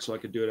Letterboxd so I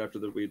could do it after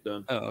we're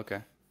done. Oh,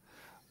 okay.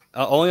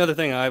 Only other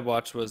thing I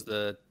watched was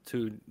the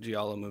two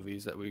Giallo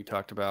movies that we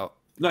talked about.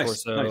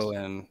 Nice. Torso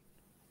and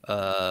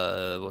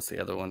what's the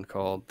other one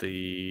called?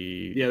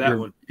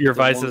 Your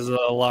Vice is a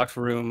locked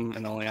room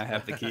and only I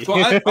have the key. So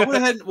I went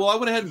ahead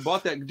and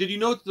bought that. Did you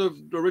know what the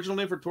original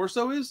name for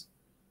Torso is?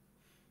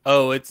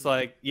 Oh, it's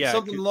like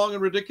something long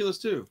and ridiculous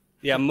too.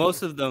 Yeah,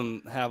 most of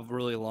them have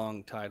really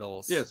long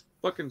titles. Yeah, it's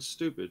fucking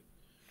stupid.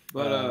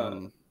 But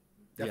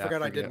I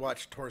forgot I did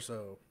watch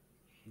Torso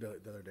the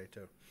other day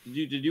too.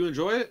 Did you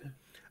enjoy it?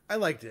 I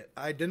liked it.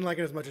 I didn't like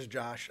it as much as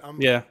Josh. I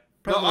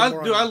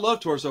love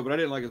Torso, but I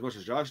didn't like it as much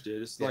as Josh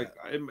did. It's like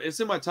it's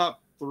in my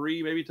top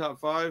 3, maybe top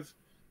 5,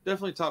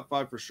 definitely top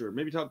 5 for sure.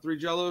 Maybe top 3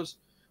 Jellos.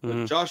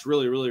 But Josh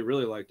really, really,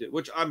 really liked it,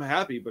 which I'm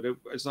happy, but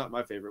it's not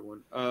my favorite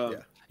one.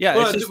 But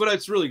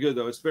it's really good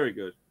though. It's very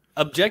good.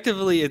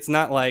 Objectively, it's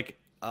not like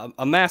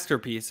a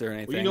masterpiece or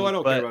anything. Well, I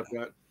don't care about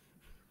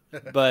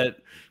that.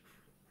 But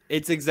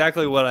it's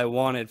exactly what I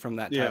wanted from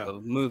that type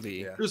of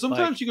movie. Yeah.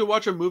 Sometimes you can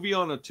watch a movie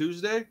on a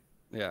Tuesday.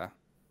 Yeah.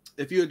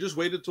 If you had just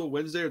waited till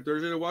Wednesday or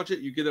Thursday to watch it,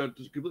 you get a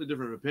completely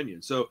different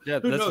opinion. So who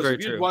knows? Very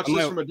if you true. watch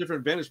this from a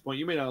different vantage point,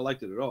 you may not have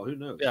liked it at all. Who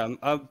knows? Yeah,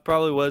 I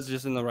probably was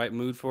just in the right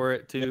mood for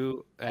it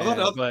too.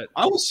 But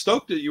I was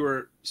stoked that you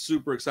were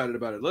super excited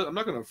about it. I'm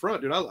not going to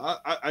front, dude.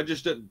 I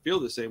just didn't feel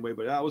the same way,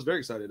 but I was very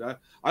excited.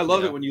 I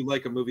love it when you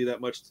like a movie that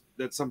much.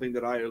 That's something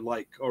that I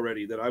like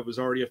already, that I was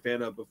already a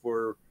fan of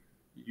before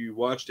you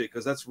watched it,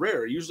 because that's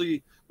rare.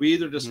 Usually we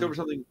either discover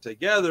something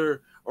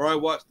together or I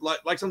watch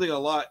like something a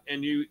lot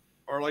and you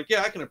are like,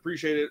 yeah, I can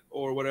appreciate it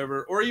or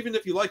whatever, or even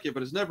if you like it,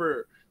 but it's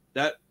never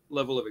that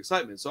level of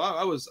excitement. So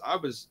I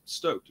was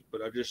stoked,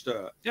 but I just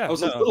I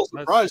was a little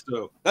surprised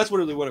though. That's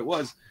really what it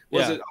was.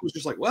 I was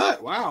just like,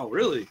 what? Wow,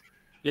 really?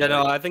 Yeah,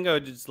 no, I think I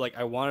would just like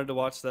I wanted to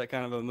watch that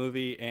kind of a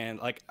movie, and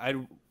like I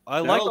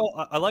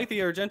like the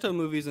Argento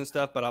movies and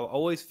stuff, but I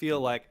always feel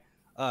like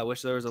I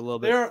wish there was a little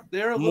bit.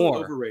 They're a little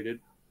overrated.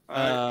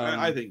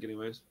 I think,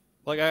 anyways.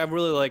 Like I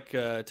really like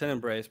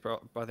Tenebrae.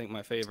 I think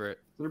my favorite.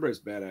 Tenebrae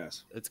is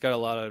badass. It's got a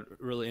lot of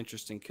really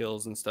interesting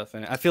kills and stuff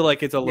in it. I feel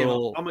like it's a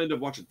little. I'm gonna end up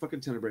watching fucking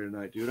Tenebrae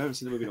tonight, dude. I haven't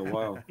seen the movie in a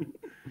while.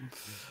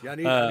 Yeah,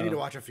 I need to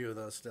watch a few of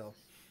those still.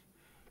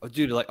 Oh,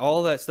 dude, like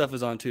all that stuff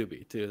is on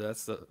Tubi too.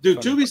 That's the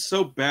Tubi's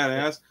so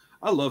badass.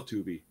 I love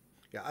Tubi.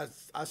 Yeah,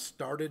 I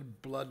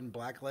started Blood and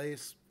Black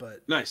Lace,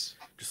 but nice.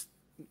 Just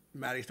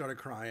Maddie started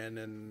crying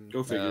and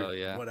go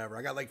figure. Whatever.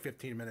 I got like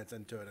 15 minutes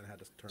into it and had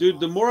to turn. Dude,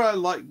 the more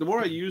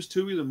I use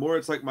Tubi, the more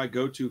it's like my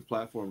go-to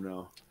platform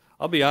now.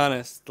 I'll be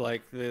honest.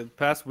 Like the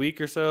past week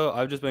or so,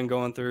 I've just been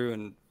going through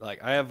and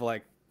like I have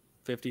like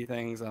 50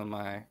 things on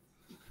my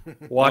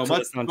watch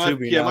list on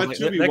Tubi. Yeah, my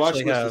Tubi watch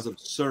list is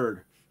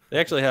absurd. They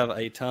actually have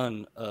a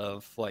ton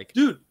of like.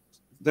 Dude,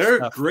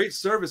 they're a great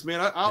service, man.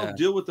 I'll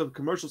deal with the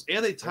commercials,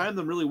 and they time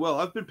them really well.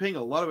 I've been paying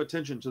a lot of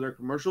attention to their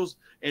commercials,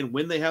 and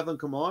when they have them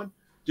come on,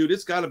 dude,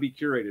 it's got to be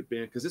curated,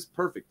 man, because it's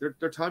perfect.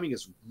 Their timing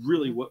is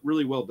really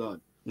well done.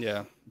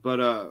 Yeah,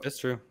 but that's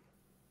true.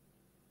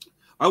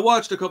 I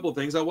watched a couple of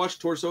things. I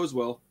watched Torso as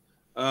well.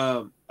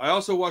 I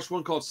also watched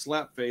one called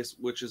Slapface,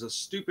 which is a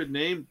stupid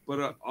name but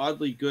an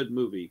oddly good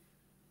movie.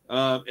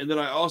 And then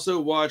I also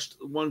watched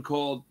one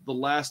called The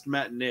Last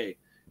Matinee.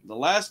 The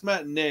Last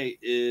Matinee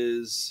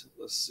is,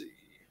 let's see,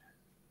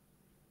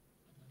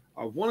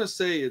 I want to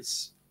say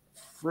it's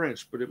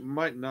French, but it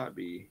might not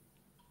be.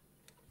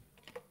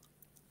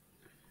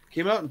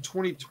 Came out in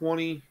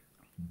 2020.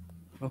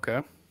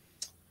 Okay.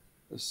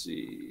 Let's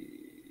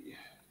see.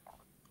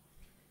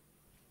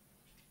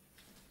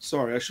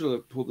 Sorry, I should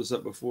have pulled this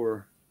up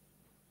before.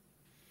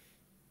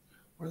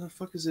 Where the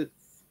fuck is it?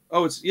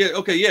 Oh, it's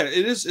okay,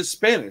 it is. It's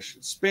Spanish.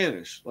 It's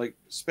Spanish, like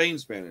Spain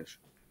Spanish.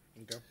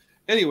 Okay.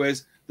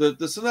 Anyways,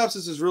 the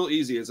synopsis is real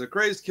easy. As a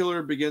crazed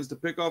killer begins to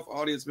pick off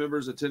audience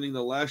members attending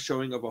the last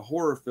showing of a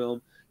horror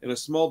film in a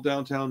small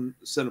downtown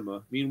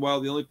cinema.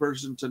 Meanwhile, the only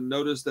person to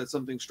notice that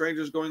something strange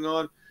is going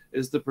on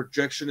is the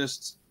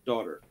projectionist's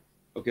daughter.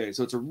 Okay,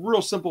 so it's a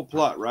real simple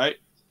plot, right?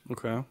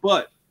 Okay.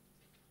 But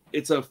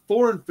it's a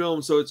foreign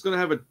film, so it's going to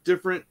have a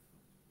different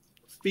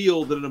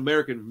feel than an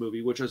American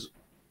movie, which is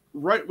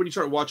right when you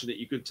start watching it,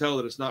 you can tell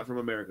that it's not from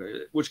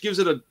America, which gives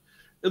it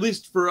at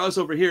least for us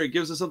over here, it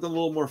gives us something a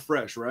little more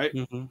fresh, right?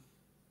 Mm-hmm.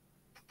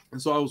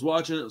 And so I was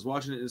watching it.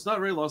 It's not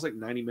very long. It's like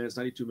 90 minutes,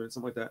 92 minutes,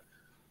 something like that.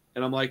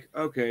 And I'm like,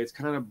 okay, it's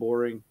kind of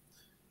boring.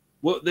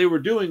 What they were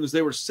doing was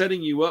they were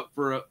setting you up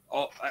for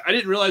I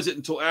didn't realize it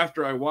until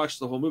after I watched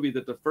the whole movie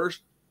that the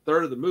first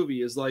third of the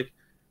movie is like,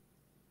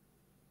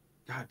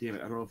 God damn it,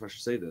 I don't know if I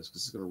should say this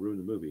because it's going to ruin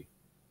the movie.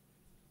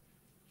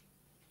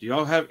 Do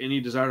y'all have any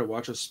desire to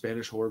watch a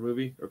Spanish horror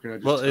movie, or can I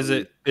just? Well, is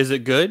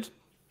it good?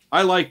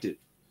 I liked it,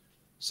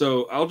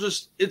 so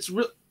it's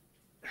real.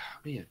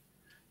 Man,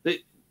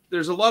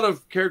 there's a lot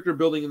of character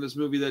building in this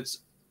movie that's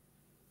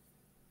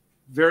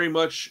very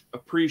much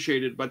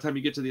appreciated by the time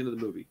you get to the end of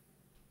the movie.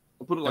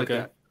 I'll put it like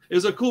that. It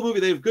was a cool movie.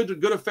 They have good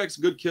effects,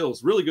 good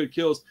kills, really good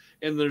kills.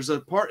 And there's a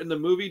part in the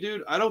movie,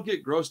 dude, I don't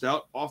get grossed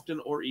out often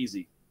or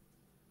easy.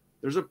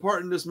 There's a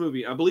part in this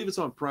movie. I believe it's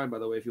on Prime, by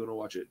the way, if you want to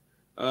watch it.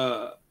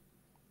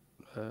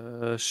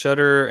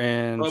 Shudder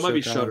and... Oh, it might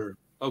be Shudder.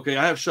 Okay,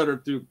 I have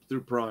Shudder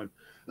through Prime.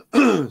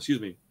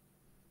 Excuse me.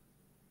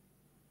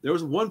 There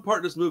was one part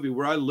in this movie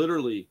where I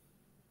literally,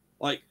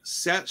 like,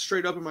 sat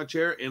straight up in my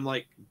chair and,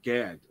 like,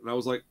 gagged. And I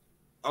was like,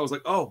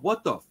 oh,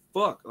 what the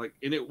fuck? Like,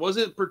 and it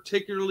wasn't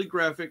particularly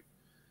graphic.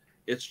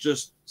 It's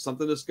just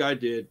something this guy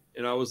did.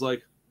 And I was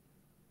like,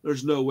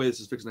 there's no way this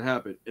is fixing to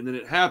happen. And then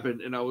it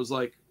happened. And I was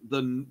like,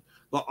 the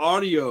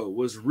audio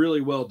was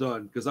really well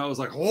done. Because I was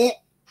like, oh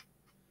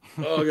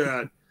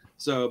God.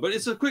 So, but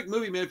it's a quick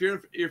movie, man. If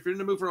you're in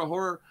the mood for a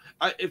horror,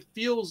 it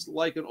feels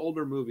like an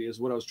older movie is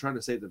what I was trying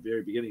to say at the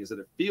very beginning, is that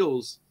it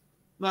feels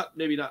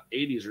maybe not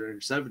 80s or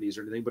 70s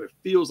or anything, but it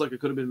feels like it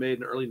could have been made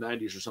in the early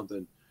 90s or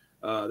something.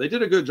 They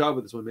did a good job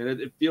with this one, man.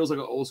 It feels like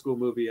an old school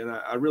movie, and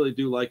I really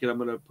do like it. I'm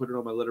going to put it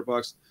on my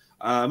letterbox.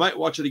 I might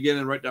watch it again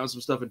and write down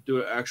some stuff and do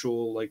an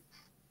actual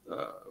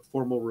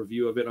formal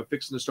review of it. I'm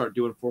fixing to start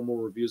doing formal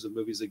reviews of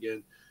movies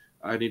again.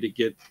 I need to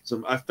get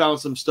I found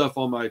some stuff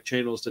on my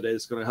channels today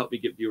that's going to help me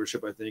get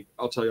viewership, I think.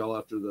 I'll tell you all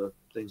after the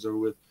thing's over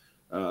with.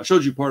 I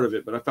showed you part of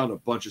it, but I found a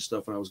bunch of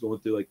stuff when I was going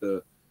through like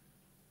the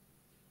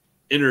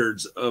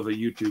innards of a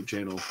YouTube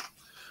channel.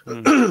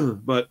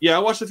 But yeah, I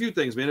watched a few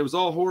things, man. It was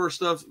all horror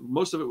stuff.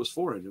 Most of it was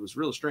foreign. It was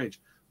real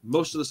strange.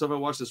 Most of the stuff I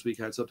watched this week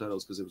had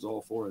subtitles because it was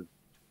all foreign,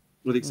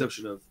 with the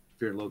exception of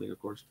Fear and Loathing, of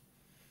course.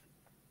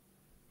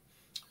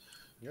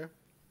 Yeah.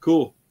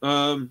 Cool.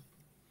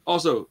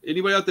 Also,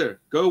 anybody out there,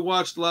 go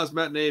watch The Last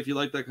Matinee if you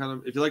like that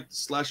if you like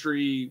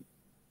slashery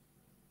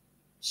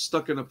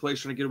stuck in a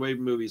place trying to get away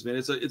from movies, man.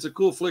 It's a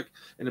cool flick,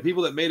 and the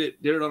people that made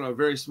it did it on a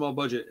very small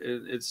budget.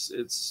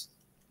 It's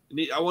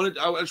neat. I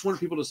just wanted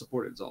people to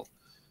support it. It's all.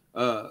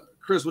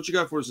 Chris, what you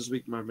got for us this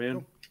week, my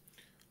man?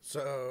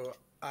 So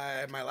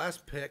my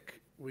last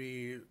pick,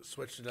 we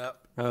switched it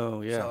up.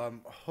 Oh yeah. So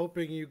I'm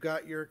hoping you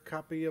got your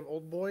copy of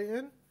Old Boy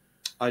in.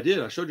 I did.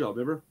 I showed y'all.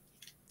 Remember?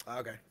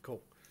 Okay,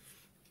 cool.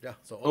 Yeah.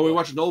 So we're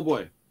watching Old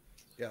Boy.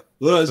 Yeah.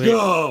 Let's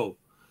go.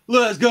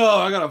 Let's go.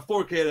 I got a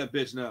 4K of that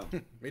bitch now.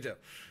 Me too.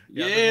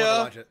 Yeah. I've been wanting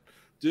to watch it.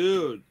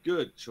 Dude,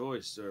 good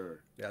choice,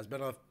 sir. Yeah, it's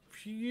been a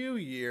few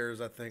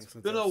years, I think. It's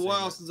been a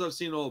while since I've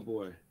seen Old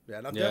Boy. Yeah,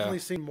 and I've definitely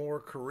seen more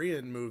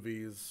Korean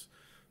movies.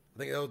 I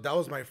think that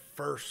was my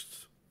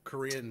first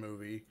Korean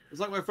movie. It's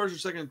like my first or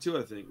second too,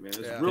 I think, man. It's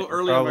Yeah. real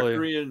early on my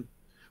Korean.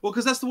 Well,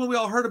 because that's the one we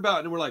all heard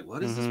about, and we're like,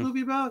 what is this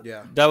movie about?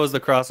 Yeah. That was the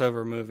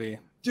crossover movie.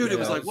 Dude, it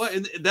was like, what?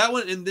 And that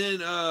one, and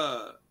then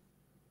I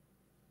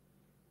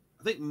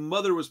think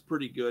Mother was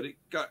pretty good. It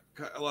got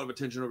a lot of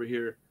attention over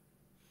here.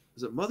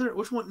 Is it Mother?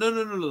 Which one? No.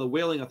 The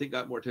Wailing, I think,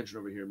 got more attention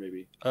over here,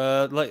 maybe.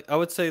 Like I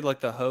would say, like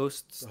The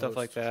Host, stuff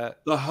like that.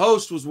 The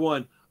Host was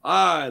one.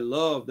 I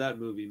love that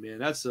movie, man.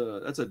 That's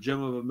a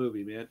gem of a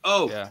movie, man.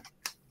 Oh, yeah.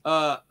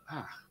 What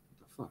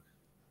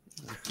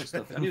the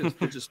fuck? I need a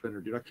fidget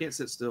spinner, dude. I can't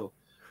sit still.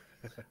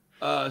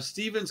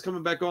 Steven's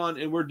coming back on,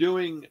 and we're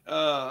doing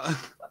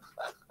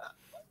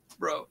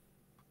bro.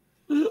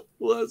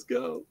 Let's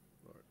go.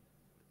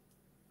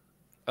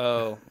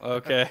 Oh,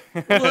 okay.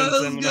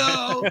 Let's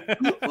go.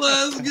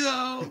 Let's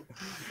go.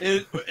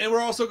 And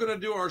we're also going to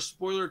do our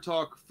spoiler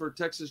talk for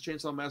Texas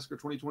Chainsaw Massacre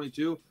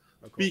 2022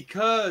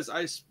 because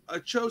I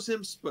chose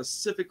him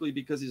specifically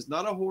because he's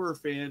not a horror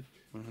fan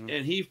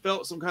and he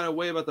felt some kind of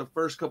way about the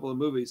first couple of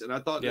movies. And I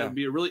thought that would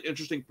be a really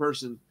interesting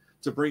person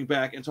to bring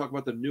back and talk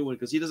about the new one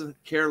because he doesn't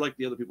care like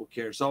the other people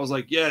care. So I was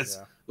like,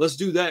 yes, let's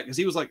do that. Because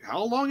he was like,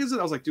 how long is it?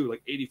 I was like, dude,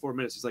 like 84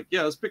 minutes. He's like,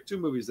 yeah, let's pick 2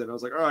 movies then. I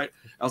was like, all right.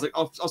 I was like,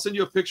 I'll send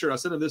you a picture. I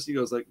sent him this. And he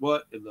goes like,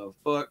 what in the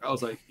fuck? I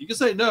was like, you can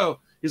say no.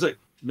 He's like,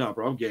 no,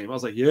 bro, I'm game. I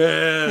was like,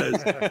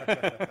 yes.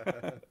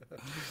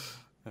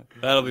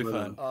 That'll be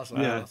fun.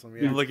 Awesome. Yeah. Awesome.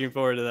 Yeah. I'm looking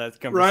forward to that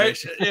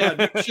conversation. Right?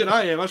 Yeah, shit,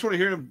 I am. I just want to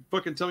hear him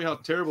fucking tell me how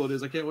terrible it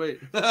is. I can't wait.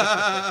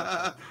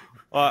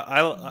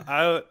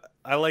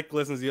 I like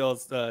listening to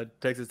y'all's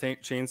Texas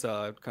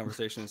Chainsaw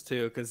conversations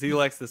too, because he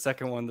likes the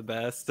second one the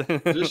best.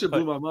 This shit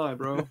blew my mind,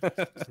 bro.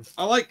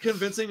 I like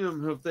convincing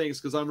him of things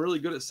because I'm really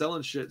good at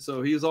selling shit.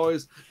 So he's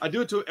always, I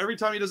do it to every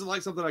time he doesn't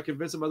like something, I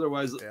convince him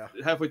otherwise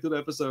halfway through the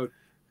episode.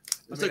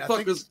 It's like,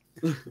 fuck this.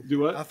 Do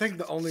what? I think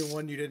the only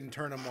one you didn't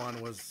turn him on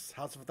was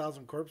House of a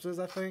Thousand Corpses,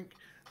 I think.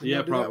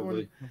 Yeah,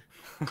 probably.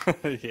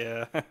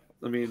 Yeah.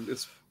 I mean,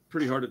 it's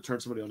pretty hard to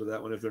turn somebody onto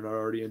that one if they're not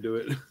already into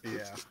it.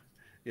 Yeah.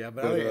 Yeah,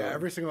 but I think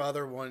every single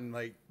other one,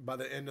 like by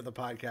the end of the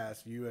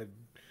podcast, you had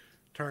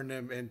turned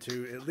them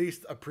into at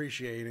least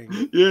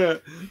appreciating. Yeah,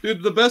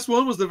 dude, the best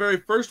one was the very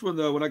first one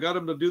though. When I got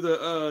him to do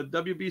the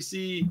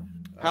WBC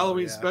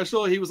Halloween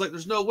special, he was like,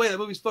 "There's no way that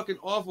movie's fucking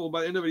awful."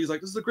 By the end of it, he's like,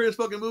 "This is the greatest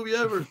fucking movie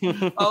ever."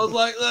 I was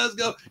like, "Let's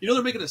go!" You know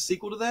they're making a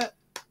sequel to that.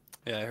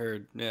 Yeah, I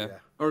heard. Yeah.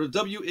 Or the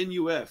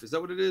WNUF. Is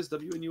that what it is?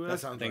 WNUF. That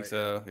sounds I think right.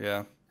 so.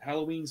 Yeah.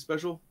 Halloween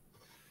special.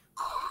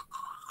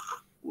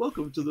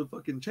 Welcome to the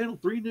fucking Channel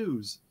 3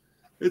 news.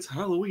 It's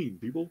Halloween,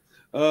 people.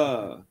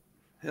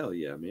 Hell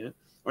yeah, man.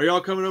 Are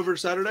y'all coming over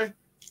Saturday?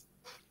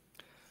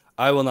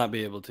 I will not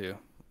be able to.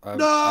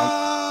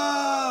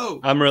 No!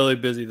 I'm really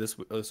busy this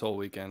whole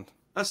weekend.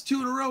 That's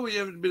 2 in a row we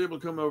haven't been able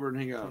to come over and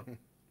hang out.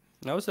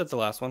 I was at the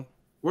last one.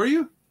 Were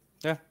you?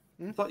 Yeah.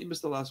 I thought you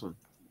missed the last one.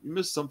 You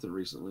missed something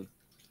recently.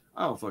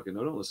 I don't fucking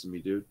know. Don't listen to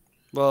me, dude.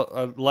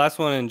 Well, last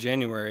one in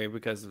January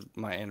because of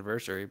my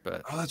anniversary,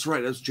 but... Oh, that's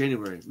right. That's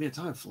January. Man,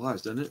 time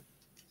flies, doesn't it?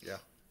 Yeah.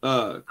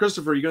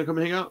 Christopher, you gonna come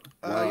and hang out?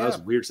 Wow, yeah. that's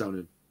weird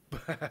sounding.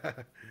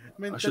 I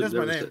mean, I that is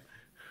my name.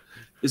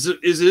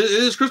 It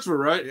is Christopher,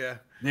 right? Yeah.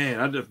 Man,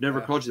 I'd have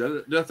never called you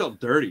that. That felt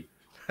dirty.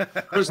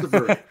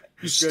 Christopher,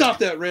 you stop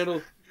that,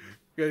 Randall.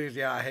 Good.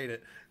 Yeah, I hate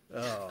it.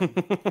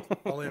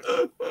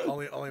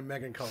 Only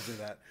Megan calls me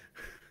that.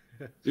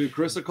 Dude,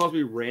 Krista calls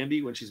me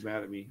Randy when she's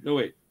mad at me. No,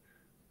 wait.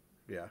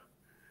 Yeah.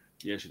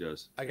 Yeah, she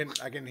does. I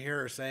can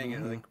hear her saying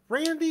it like,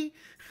 Randy.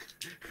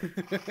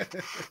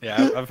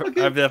 Yeah, I've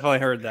definitely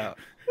heard that.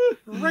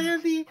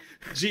 Randy.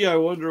 Gee, I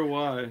wonder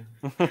why.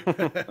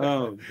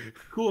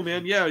 Cool,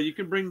 man. Yeah, you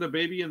can bring the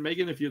baby and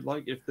Megan if you'd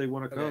like, if they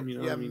want to come. You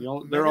know, yeah, I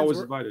mean, they're always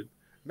invited.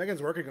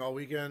 Megan's working all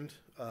weekend,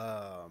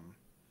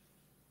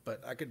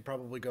 but I could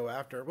probably go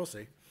after. We'll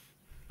see.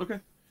 Okay.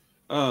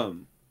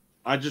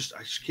 I just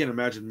can't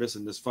imagine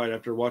missing this fight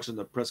after watching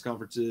the press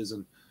conferences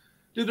and.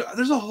 Dude,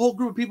 there's a whole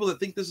group of people that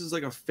think this is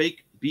like a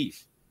fake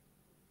beef.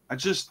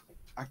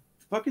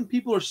 Fucking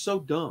people are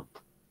so dumb.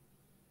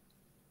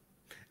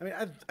 I mean,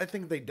 I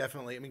think they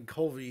definitely. I mean,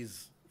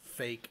 Colby's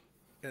fake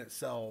in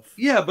itself.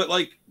 Yeah, but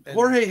like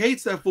Jorge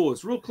hates that fool.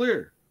 It's real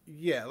clear.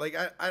 Yeah, like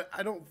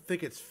I don't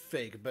think it's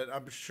fake, but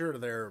I'm sure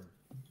they're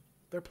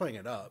playing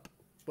it up.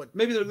 But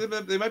maybe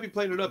they might be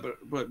playing it up,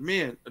 but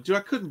man, dude,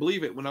 I couldn't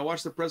believe it when I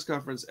watched the press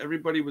conference.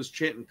 Everybody was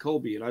chanting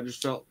Colby, and I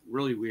just felt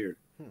really weird.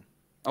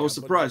 I was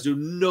surprised, dude.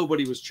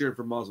 Nobody was cheering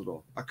for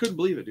Masvidal. I couldn't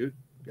believe it, dude.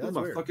 Yeah,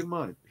 Blew my fucking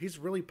mind. He's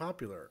really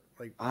popular.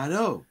 Like I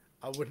know.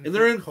 I wouldn't. And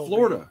they're in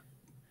Florida.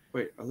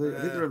 Wait, I think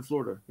they're in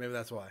Florida. Maybe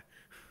that's why.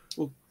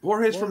 Well,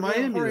 Jorge's from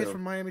Miami. Jorge's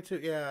from Miami too.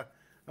 Yeah,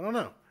 I don't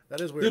know.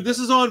 That is weird. Dude, this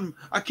is on.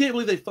 I can't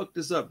believe they fucked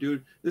this up,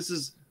 dude. This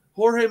is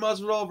Jorge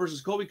Masvidal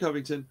versus Colby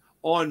Covington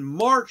on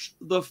March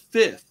the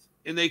 5th,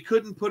 and they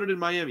couldn't put it in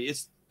Miami.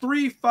 It's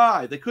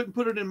 3-5. They couldn't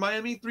put it in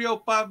Miami.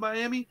 305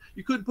 Miami.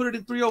 You couldn't put it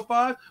in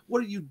 305. What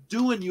are you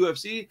doing,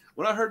 UFC?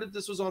 When I heard that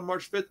this was on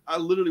March 5th, I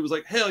literally was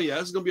like, hell yeah,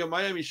 this is gonna be a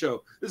Miami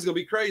show. This is gonna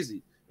be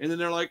crazy. And then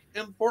they're like,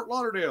 in Fort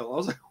Lauderdale. I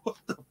was like, what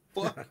the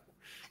fuck?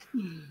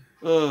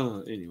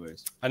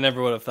 Anyways. I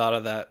never would have thought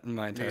of that in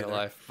my entire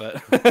life,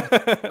 but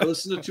I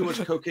listen to too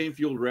much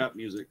cocaine-fueled rap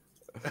music.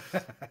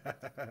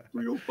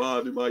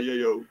 305 in my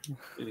yayo.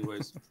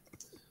 Anyways.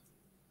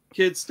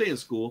 Kids, stay in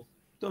school.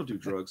 Don't do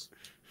drugs.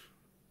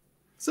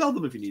 Sell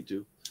them if you need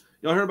to.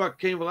 Y'all heard about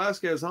Cain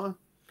Velasquez, huh?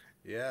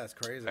 Yeah, it's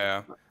crazy.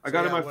 Yeah. I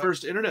got in my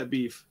first internet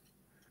beef.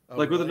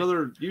 With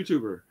another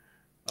YouTuber.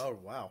 Oh,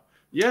 wow.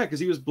 Yeah, because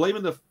he was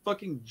blaming the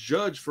fucking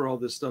judge for all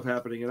this stuff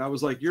happening. And I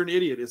was like, you're an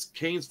idiot. It's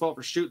Kane's fault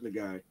for shooting the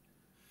guy.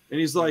 And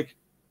he's like,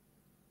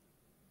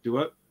 do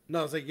what? No,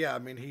 I was like, yeah, I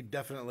mean, he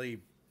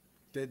definitely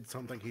did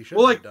something he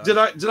shouldn't have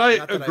done. Did I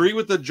agree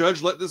with the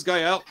judge let this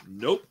guy out?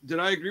 Nope. Did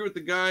I agree with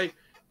the guy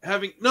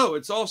having... No,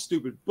 it's all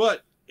stupid.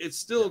 But it's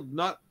still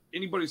not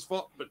anybody's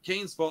fault but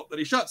Kane's fault that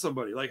he shot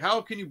somebody. Like, how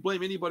can you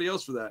blame anybody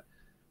else for that?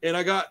 And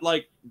I got,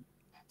 like,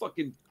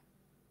 fucking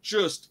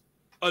just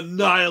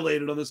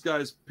annihilated on this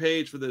guy's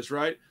page for this,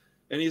 right?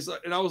 And he's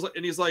like,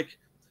 and he's like,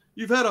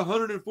 you've had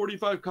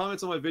 145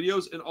 comments on my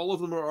videos and all of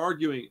them are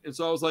arguing. And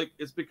so I was like,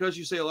 it's because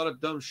you say a lot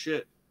of dumb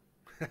shit.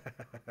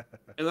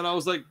 And then I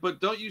was like, but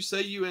don't you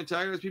say you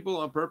antagonize people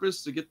on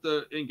purpose to get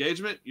the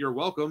engagement? You're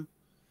welcome.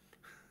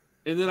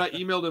 And then I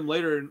emailed him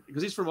later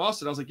because he's from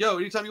Austin. I was like, yo,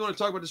 anytime you want to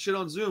talk about this shit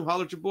on Zoom,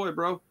 holler at your boy,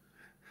 bro.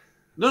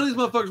 None of these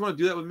motherfuckers want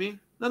to do that with me.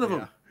 None of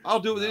them. I'll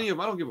do it with any of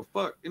them. I don't give a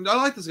fuck. And I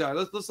like this guy.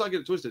 Let's not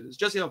get it twisted. It's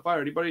Jesse on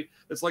Fire. Anybody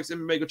that likes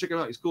MMA, go check him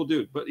out. He's a cool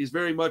dude. But he's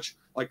very much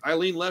like I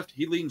lean left,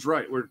 he leans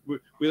right.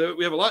 We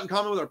have a lot in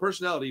common with our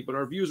personality, but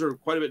our views are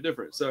quite a bit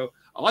different. So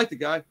I like the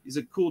guy. He's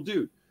a cool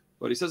dude.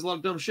 But he says a lot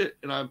of dumb shit.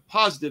 And I'm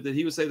positive that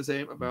he would say the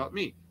same about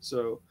me.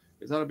 So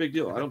it's not a big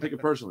deal. I don't take it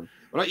personally.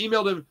 But I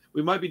emailed him.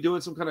 We might be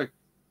doing some kind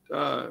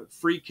of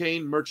free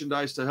Kane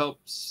merchandise to help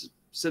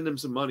send him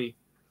some money.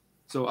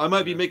 So I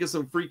might be making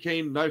some free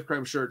Kane knife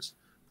crime shirts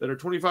that are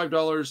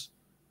 $25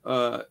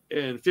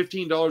 and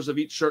 $15 of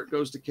each shirt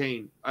goes to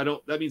Kane.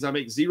 That means I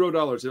make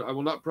 $0. I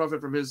will not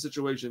profit from his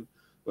situation,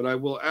 but I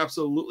will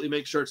absolutely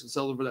make shirts and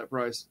sell them for that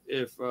price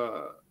if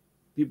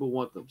people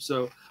want them.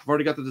 So I've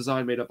already got the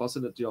design made up. I'll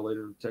send it to y'all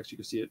later in text. You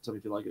can see it. Tell me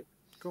if you like it.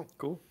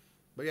 Cool.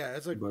 But yeah,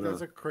 that's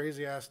a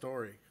crazy ass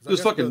story. It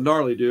was fucking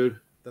gnarly, dude.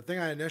 The thing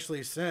I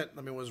initially sent,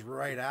 was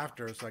right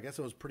after, so I guess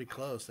it was pretty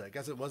close. I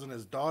guess it wasn't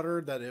his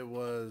daughter, that it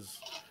was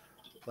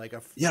like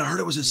a... Yeah, I heard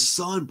it was his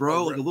son,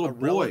 bro, like a little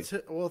boy.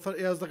 Well, I thought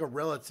it was like a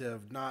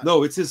relative, not...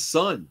 No, it's his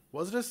son.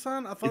 Was it his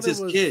son? I thought it's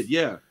his kid,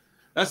 yeah.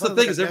 That's the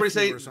thing, is everybody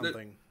saying...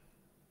 something.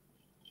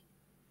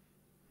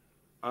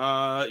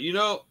 I'm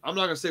not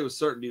going to say with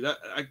certainty. That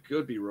I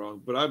could be wrong,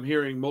 but I'm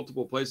hearing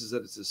multiple places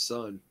that it's his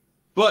son.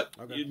 But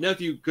your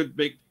nephew could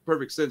make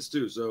perfect sense,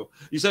 too. So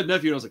you said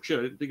nephew, and I was like, shit,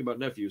 I didn't think about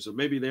nephew. So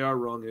maybe they are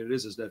wrong, and it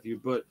is his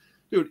nephew. But,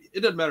 dude,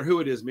 it doesn't matter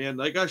who it is, man.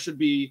 That guy should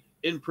be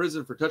in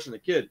prison for touching a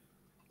kid.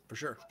 For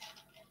sure.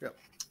 Yeah.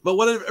 But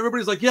what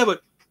everybody's like, yeah,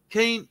 but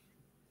Kane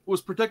was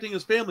protecting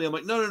his family. I'm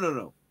like,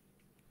 no.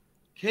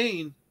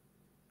 Kane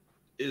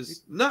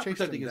is not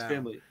protecting his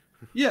family.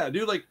 Yeah,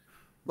 dude, they're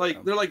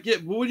like, yeah,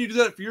 but wouldn't you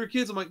do that for your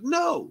kids? I'm like,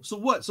 no. So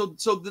what? So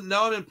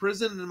now I'm in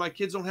prison and my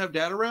kids don't have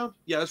dad around?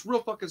 Yeah, that's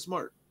real fucking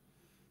smart.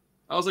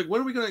 I was like,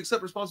 when are we going to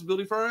accept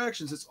responsibility for our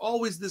actions? It's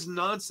always this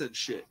nonsense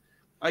shit.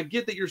 I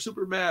get that you're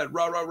super mad.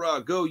 Rah, rah,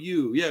 rah. Go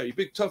you. Yeah, you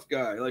big tough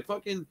guy. Like,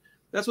 fucking,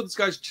 that's what this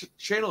guy's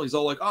channel. He's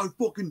all like, I'll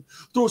fucking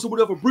throw someone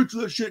off a bridge for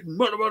that shit and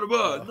blah, blah,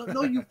 blah, blah.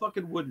 No, you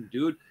fucking wouldn't,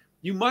 dude.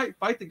 You might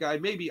fight the guy.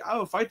 Maybe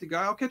I'll fight the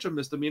guy. I'll catch a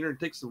misdemeanor and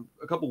take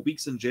a couple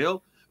weeks in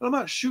jail. But I'm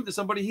not shooting at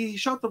somebody. He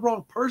shot the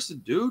wrong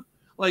person, dude.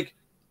 Like,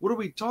 what are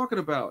we talking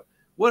about?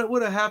 What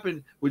would have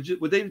happened?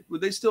 Would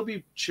they still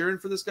be cheering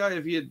for this guy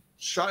if he had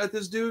shot at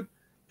this dude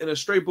and a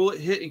stray bullet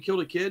hit and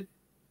killed a kid?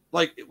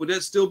 Like, would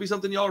that still be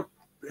something y'all are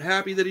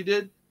happy that he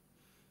did?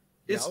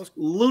 It's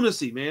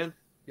lunacy, man.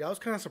 Yeah, I was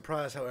kind of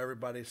surprised how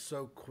everybody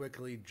so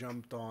quickly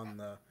jumped on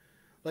the...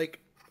 Like,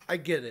 I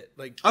get it.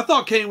 Like, I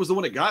thought Kane was the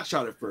one that got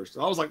shot at first.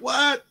 I was like,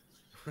 what?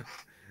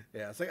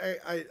 Yeah, it's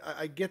like,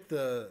 I get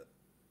the...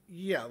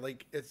 Yeah,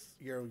 like,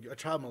 you're a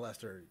child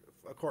molester.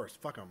 Of course,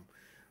 fuck him.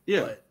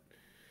 Yeah.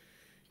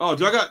 But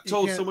dude, I got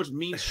told so much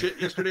mean shit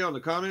yesterday on the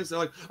comments. They're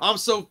like,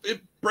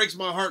 it breaks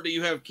my heart that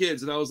you have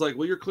kids. And I was like,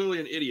 well, you're clearly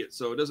an idiot,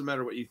 so it doesn't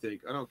matter what you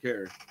think. I don't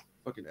care.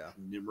 Fucking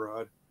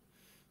Nimrod.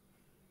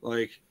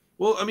 Like,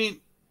 well, I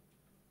mean,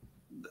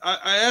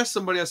 I asked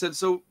somebody, I said,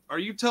 so are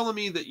you telling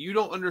me that you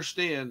don't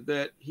understand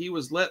that he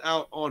was let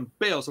out on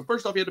bail? So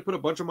first off, he had to put a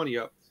bunch of money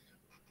up.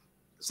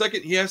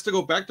 Second, he has to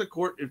go back to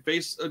court and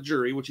face a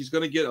jury, which he's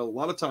going to get a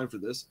lot of time for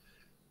this.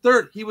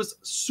 Third, he was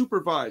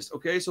supervised.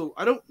 Okay, so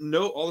I don't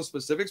know all the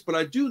specifics, but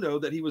I do know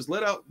that he was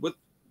let out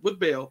with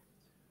bail,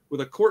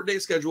 with a court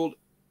date scheduled,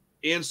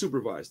 and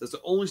supervised. That's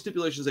the only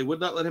stipulations. They would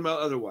not let him out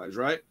otherwise,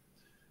 right?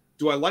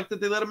 Do I like that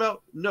they let him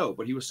out? No,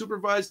 but he was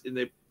supervised,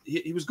 and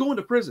he was going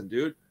to prison,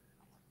 dude.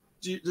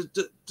 Do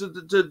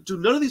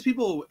none of these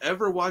people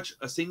ever watch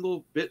a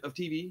single bit of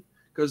TV?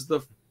 Because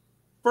the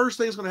first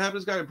thing that's going to happen to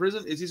this guy in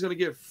prison is he's going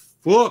to get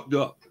fucked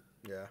up.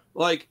 Yeah.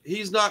 Like,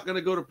 he's not going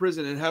to go to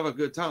prison and have a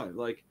good time.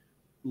 Like,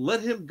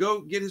 let him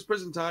go get his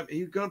prison time.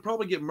 He's going to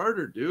probably get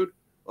murdered, dude.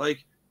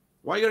 Like,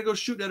 why you got to go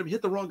shooting at him,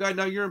 hit the wrong guy,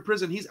 now you're in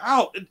prison. He's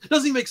out. It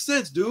doesn't even make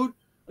sense, dude.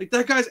 Like,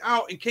 that guy's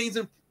out, and Kane's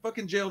in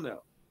fucking jail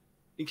now.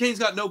 And Kane's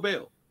got no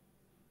bail.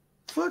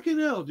 Fucking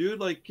hell, dude.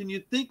 Like, can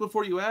you think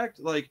before you act?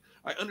 Like,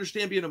 I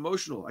understand being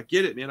emotional. I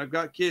get it, man. I've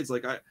got kids.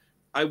 Like,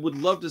 I would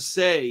love to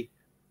say,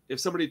 if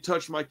somebody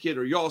touched my kid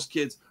or y'all's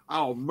kids,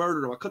 I'll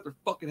murder them. I'll cut their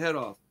fucking head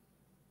off.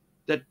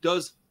 That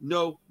does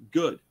no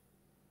good.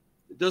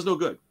 It does no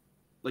good.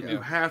 Like,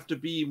 you have to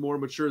be more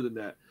mature than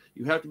that.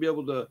 You have to be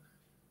able to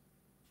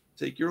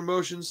take your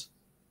emotions,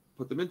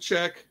 put them in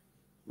check,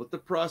 let the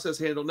process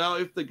handle. Now,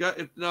 if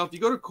you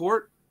go to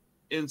court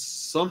and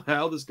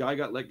somehow this guy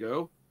got let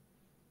go,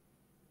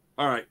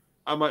 all right,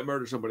 I might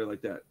murder somebody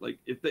like that. Like,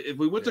 if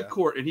we went to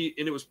court and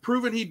it was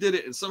proven he did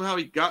it and somehow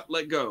he got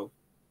let go,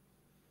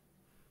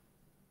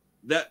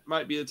 that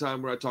might be the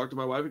time where I talk to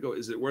my wife and go,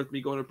 is it worth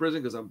me going to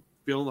prison? Because I'm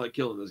feeling like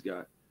killing this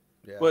guy.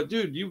 Yeah. But,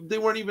 dude, they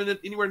weren't even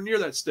anywhere near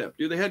that step,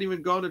 dude. They hadn't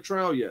even gone to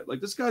trial yet. Like,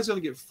 this guy's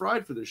going to get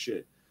fried for this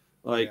shit.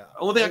 Like, the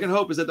only thing I can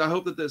hope is that I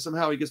hope that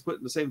somehow he gets put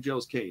in the same jail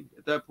as Kane.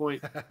 At that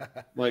point,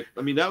 like,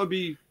 I mean, that would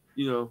be,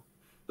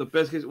 the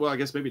best case. Well, I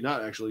guess maybe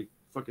not, actually.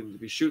 Fucking,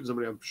 if he's shooting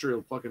somebody, I'm sure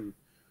he'll fucking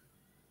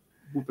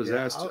whoop his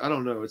ass. I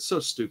don't know. It's so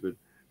stupid.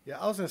 Yeah,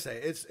 I was going to say,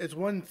 it's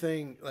one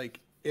thing, like,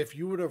 if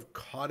you would have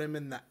caught him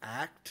in the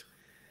act.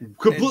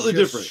 Completely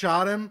different.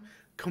 Shot him,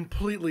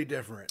 completely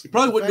different. He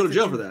probably wouldn't go to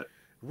jail for that.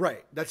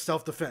 Right. That's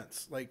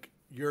self-defense. Like,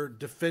 you're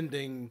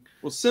defending.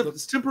 Well,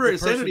 it's temporary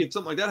insanity. If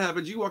something like that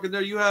happens, you walk in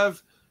there, you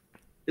have.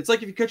 It's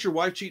like if you catch your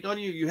wife cheating on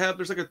you,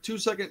 there's like a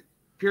 2-second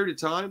period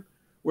of time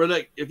where,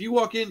 like, if you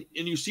walk in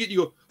and you see it,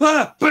 you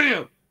go,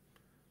 bam!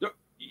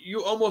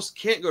 You almost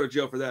can't go to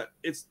jail for that.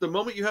 It's the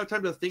moment you have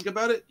time to think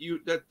about it,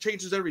 that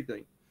changes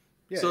everything.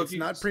 Yeah, so it's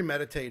not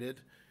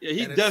premeditated. Yeah,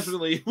 he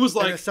definitely was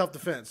like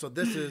self-defense. So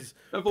this is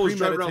that fool was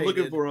driving around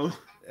looking for him.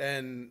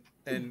 And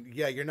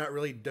yeah, you're not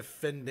really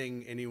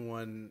defending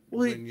anyone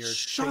when you're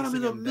shot him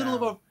in the middle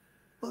of a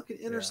fucking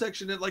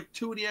intersection at like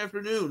 2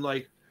 p.m.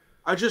 Like,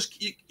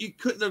 you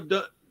couldn't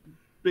have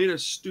made a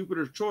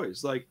stupider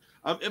choice. Like,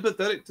 I'm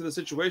empathetic to the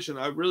situation.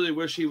 I really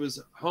wish he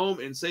was home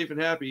and safe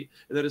and happy,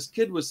 and that his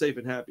kid was safe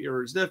and happy,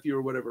 or his nephew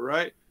or whatever,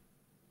 right?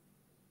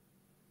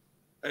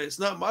 It's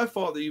not my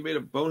fault that you made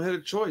a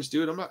boneheaded choice,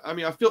 dude.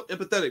 I feel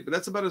empathetic, but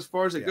that's about as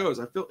far as it goes.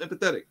 I feel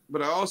empathetic,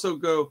 but I also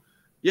go,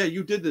 yeah,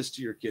 you did this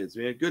to your kids,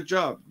 man. Good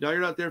job. Now you're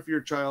not there for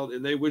your child,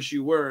 and they wish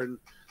you were. And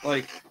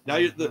like, now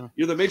you're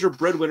the major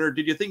breadwinner.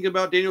 Did you think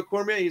about Daniel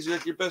Cormier? He's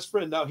like your best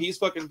friend. Now he's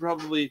fucking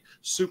probably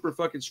super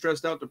fucking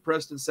stressed out,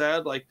 depressed, and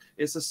sad. Like,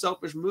 it's a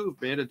selfish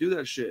move, man, to do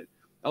that shit.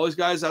 All these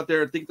guys out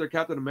there think they're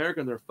Captain America,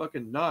 and they're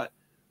fucking not.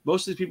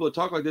 Most of these people that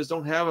talk like this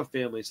don't have a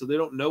family, so they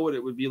don't know what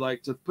it would be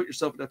like to put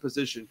yourself in that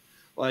position.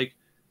 Like,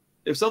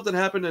 if something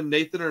happened to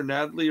Nathan or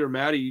Natalie or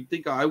Maddie, you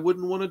think I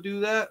wouldn't want to do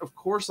that? Of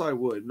course I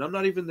would. And I'm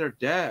not even their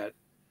dad.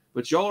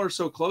 But y'all are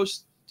so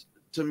close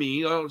to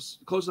me,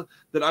 close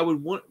that I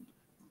would want.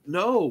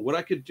 No, what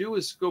I could do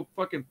is go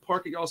fucking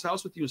park at y'all's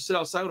house with you and sit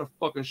outside with a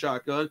fucking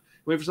shotgun,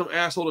 wait for some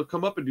asshole to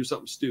come up and do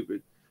something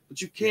stupid.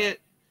 But you can't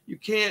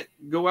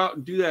go out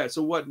and do that.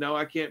 So what? Now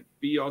I can't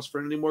be y'all's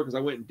friend anymore because I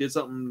went and did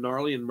something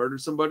gnarly and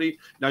murdered somebody.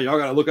 Now y'all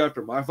got to look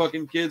after my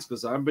fucking kids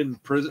because I've been in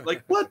prison.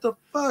 Like, what the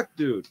fuck,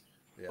 dude?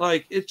 Yeah.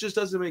 Like, it just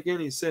doesn't make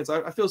any sense.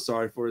 I feel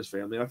sorry for his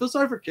family. I feel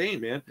sorry for Kane,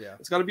 man. Yeah,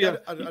 it's got to be. I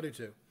do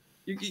too.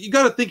 You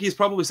got to think he's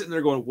probably sitting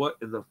there going, "What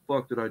in the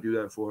fuck did I do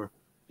that for?"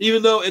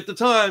 Even though at the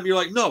time you're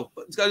like, "No,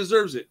 this guy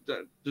deserves it.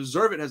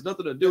 Deserve it has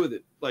nothing to do with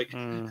it. Like,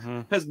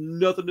 has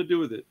nothing to do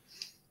with it."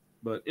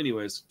 But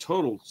anyways,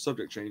 total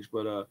subject change.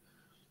 But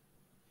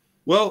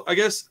well, I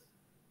guess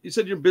you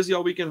said you're busy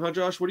all weekend, huh,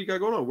 Josh? What do you got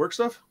going on? Work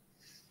stuff?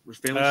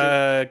 Family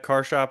shit?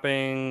 Car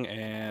shopping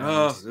and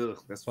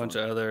that's a bunch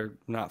of other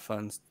not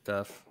fun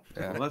stuff.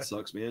 Yeah. Well, that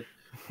sucks, man.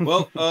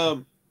 Well,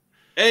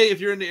 A,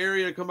 if you're in the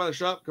area, come by the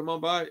shop. Come on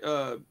by.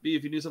 B,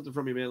 if you need something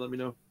from me, man, let me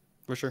know.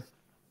 For sure.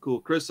 Cool.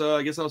 Chris,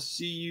 I guess I'll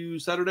see you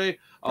Saturday.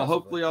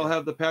 Hopefully I'll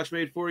have the patch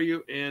made for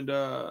you. And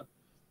there's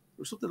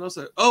something else.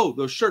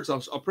 Those shirts.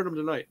 I'll print them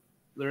tonight.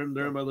 They're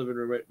in my living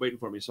room waiting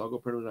for me. So I'll go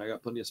print them tonight. I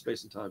got plenty of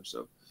space and time.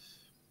 So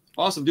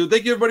awesome, dude.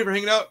 Thank you, everybody, for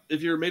hanging out.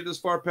 If you're made this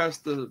far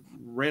past the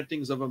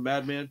rantings of a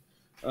madman.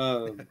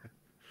 Well,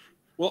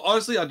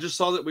 honestly, I just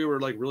saw that we were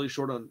like really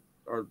short on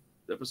our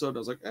episode. And I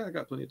was like, I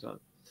got plenty of time.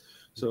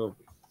 So,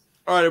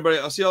 all right, everybody.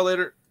 I'll see y'all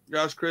later.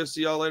 Josh, Chris,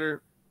 see y'all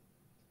later.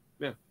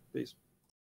 Yeah, peace.